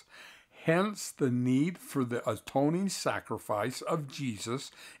injustice. Hence the need for the atoning sacrifice of Jesus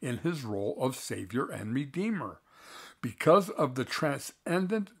in his role of Savior and Redeemer. Because of the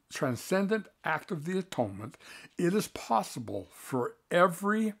transcendent act of the atonement, it is possible for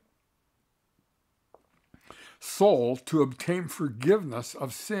every soul to obtain forgiveness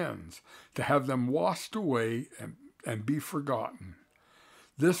of sins, to have them washed away and be forgotten.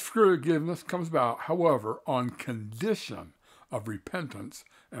 This forgiveness comes about, however, on condition of repentance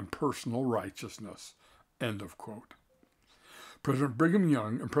and personal righteousness. End of quote. President Brigham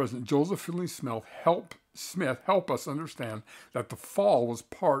Young and President Joseph Fielding Smith help us understand that the fall was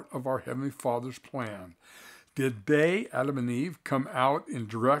part of our Heavenly Father's plan. Did they, Adam and Eve, come out in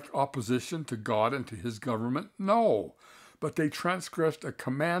direct opposition to God and to his government? No. But they transgressed a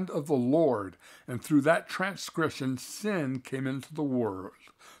command of the Lord, and through that transgression, sin came into the world.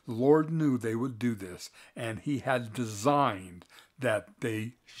 The Lord knew they would do this, and he had designed that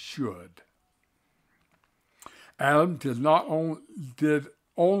they should. Adam did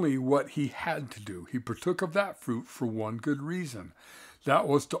only what he had to do. He partook of that fruit for one good reason. That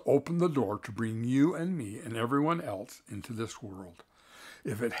was to open the door to bring you and me and everyone else into this world.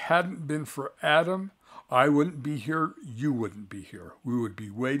 If it hadn't been for Adam, I wouldn't be here, you wouldn't be here. We would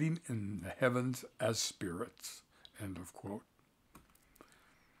be waiting in the heavens as spirits. End of quote.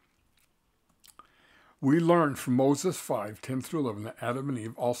 We learn from Moses 5:10-11 that Adam and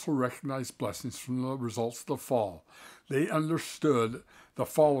Eve also recognized blessings from the results of the fall. They understood the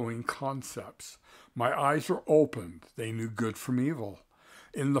following concepts. My eyes are opened. They knew good from evil.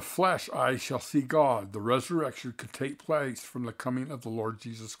 In the flesh I shall see God. The resurrection could take place from the coming of the Lord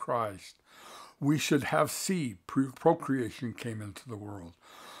Jesus Christ. We should have seed. Procreation came into the world.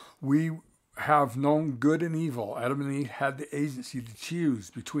 We have known good and evil. Adam and Eve had the agency to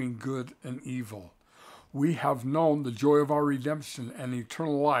choose between good and evil. We have known the joy of our redemption and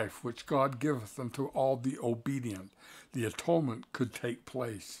eternal life, which God giveth unto all the obedient. The atonement could take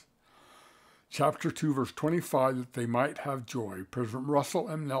place. Chapter 2, verse 25, that they might have joy. President Russell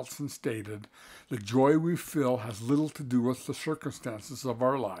M. Nelson stated, the joy we feel has little to do with the circumstances of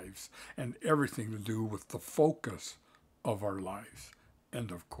our lives and everything to do with the focus of our lives.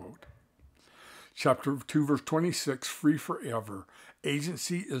 End of quote. Chapter 2, verse 26, free forever.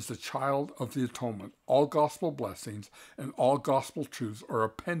 Agency is the child of the atonement. All gospel blessings and all gospel truths are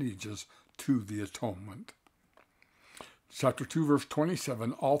appendages to the atonement. Chapter 2, verse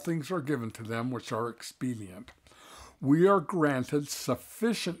 27, all things are given to them which are expedient. We are granted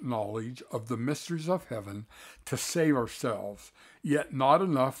sufficient knowledge of the mysteries of heaven to save ourselves, yet not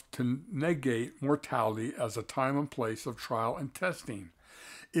enough to negate mortality as a time and place of trial and testing.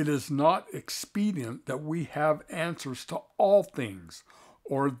 It is not expedient that we have answers to all things,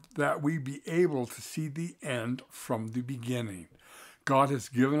 or that we be able to see the end from the beginning. God has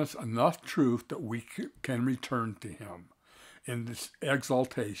given us enough truth that we can return to him in this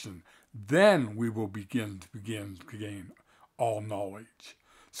exaltation. Then we will begin to gain all knowledge.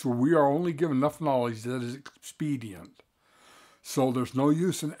 So we are only given enough knowledge that is expedient. So there's no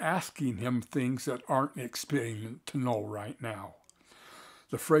use in asking him things that aren't expedient to know right now.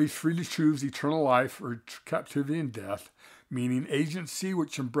 The phrase freely choose eternal life or captivity and death, meaning agency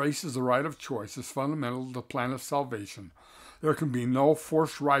which embraces the right of choice, is fundamental to the plan of salvation. There can be no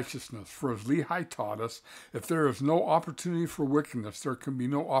forced righteousness, for as Lehi taught us, if there is no opportunity for wickedness, there can be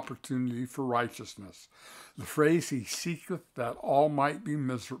no opportunity for righteousness. The phrase, he seeketh that all might be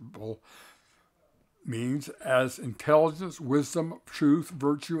miserable, means as intelligence, wisdom, truth,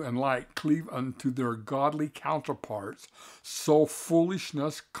 virtue, and light cleave unto their godly counterparts, so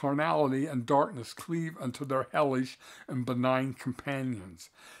foolishness, carnality, and darkness cleave unto their hellish and benign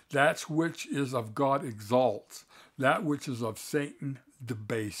companions. That which is of God exalts, that which is of Satan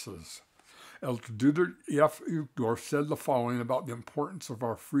debases. Elder Dieter F. Uchtdorf said the following about the importance of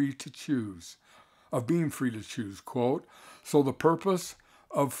being free to choose, quote, so the purpose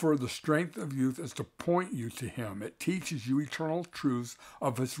for the strength of youth is to point you to him. It teaches you eternal truths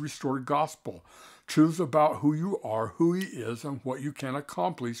of his restored gospel, truths about who you are, who he is, and what you can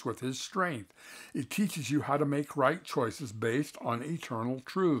accomplish with his strength. It teaches you how to make right choices based on eternal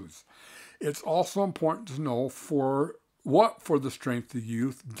truths. It's also important to know what for the strength of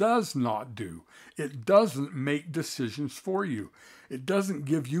youth does not do. It doesn't make decisions for you. It doesn't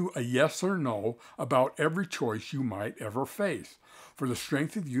give you a yes or no about every choice you might ever face. For the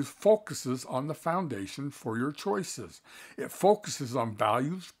strength of youth focuses on the foundation for your choices. It focuses on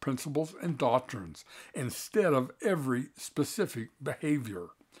values, principles, and doctrines instead of every specific behavior.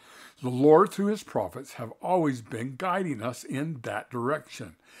 The Lord, through his prophets, have always been guiding us in that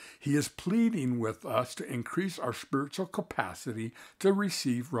direction. He is pleading with us to increase our spiritual capacity to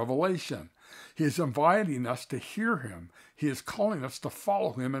receive revelation. He is inviting us to hear him. He is calling us to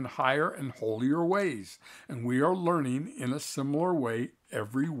follow him in higher and holier ways. And we are learning in a similar way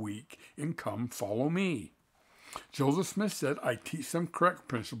every week in Come Follow Me. Joseph Smith said, I teach them correct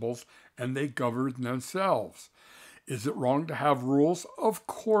principles and they govern themselves. Is it wrong to have rules? Of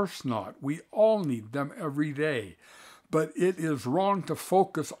course not. We all need them every day. But it is wrong to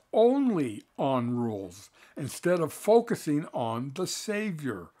focus only on rules instead of focusing on the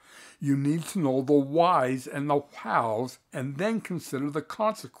Savior. You need to know the whys and the hows and then consider the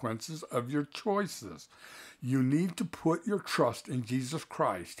consequences of your choices. You need to put your trust in Jesus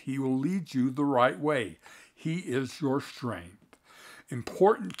Christ. He will lead you the right way. He is your strength.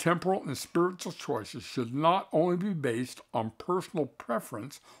 Important temporal and spiritual choices should not only be based on personal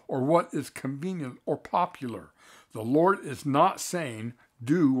preference or what is convenient or popular. The Lord is not saying,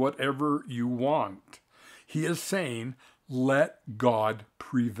 do whatever you want. He is saying, let God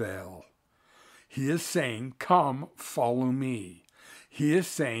prevail. He is saying, come, follow me. He is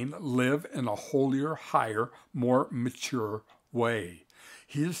saying, live in a holier, higher, more mature way.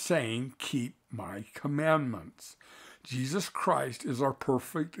 He is saying, keep my commandments. Jesus Christ is our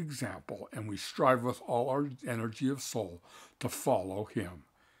perfect example, and we strive with all our energy of soul to follow him.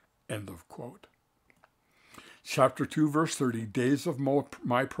 End of quote. Chapter 2, verse 30, days of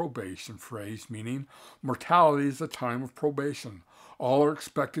my probation, phrase meaning mortality is a time of probation. All are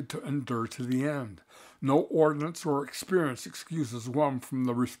expected to endure to the end. No ordinance or experience excuses one from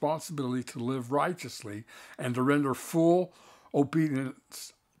the responsibility to live righteously and to render full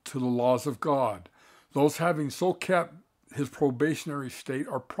obedience to the laws of God. Those having so kept his probationary state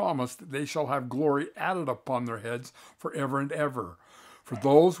are promised that they shall have glory added upon their heads forever and ever. For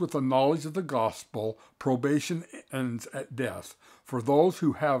those with the knowledge of the gospel, probation ends at death. For those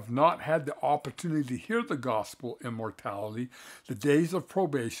who have not had the opportunity to hear the gospel in mortality, the days of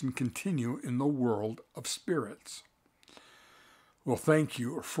probation continue in the world of spirits. Well, thank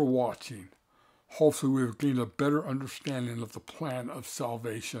you for watching. Hopefully we've gained a better understanding of the plan of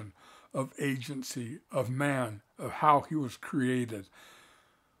salvation, of agency, of man, of how he was created,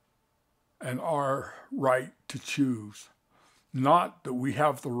 and our right to choose. Not that we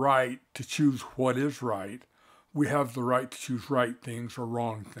have the right to choose what is right. We have the right to choose right things or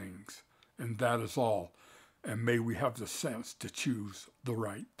wrong things, and that is all. And may we have the sense to choose the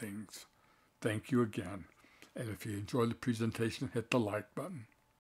right things. Thank you again. And if you enjoyed the presentation, hit the like button.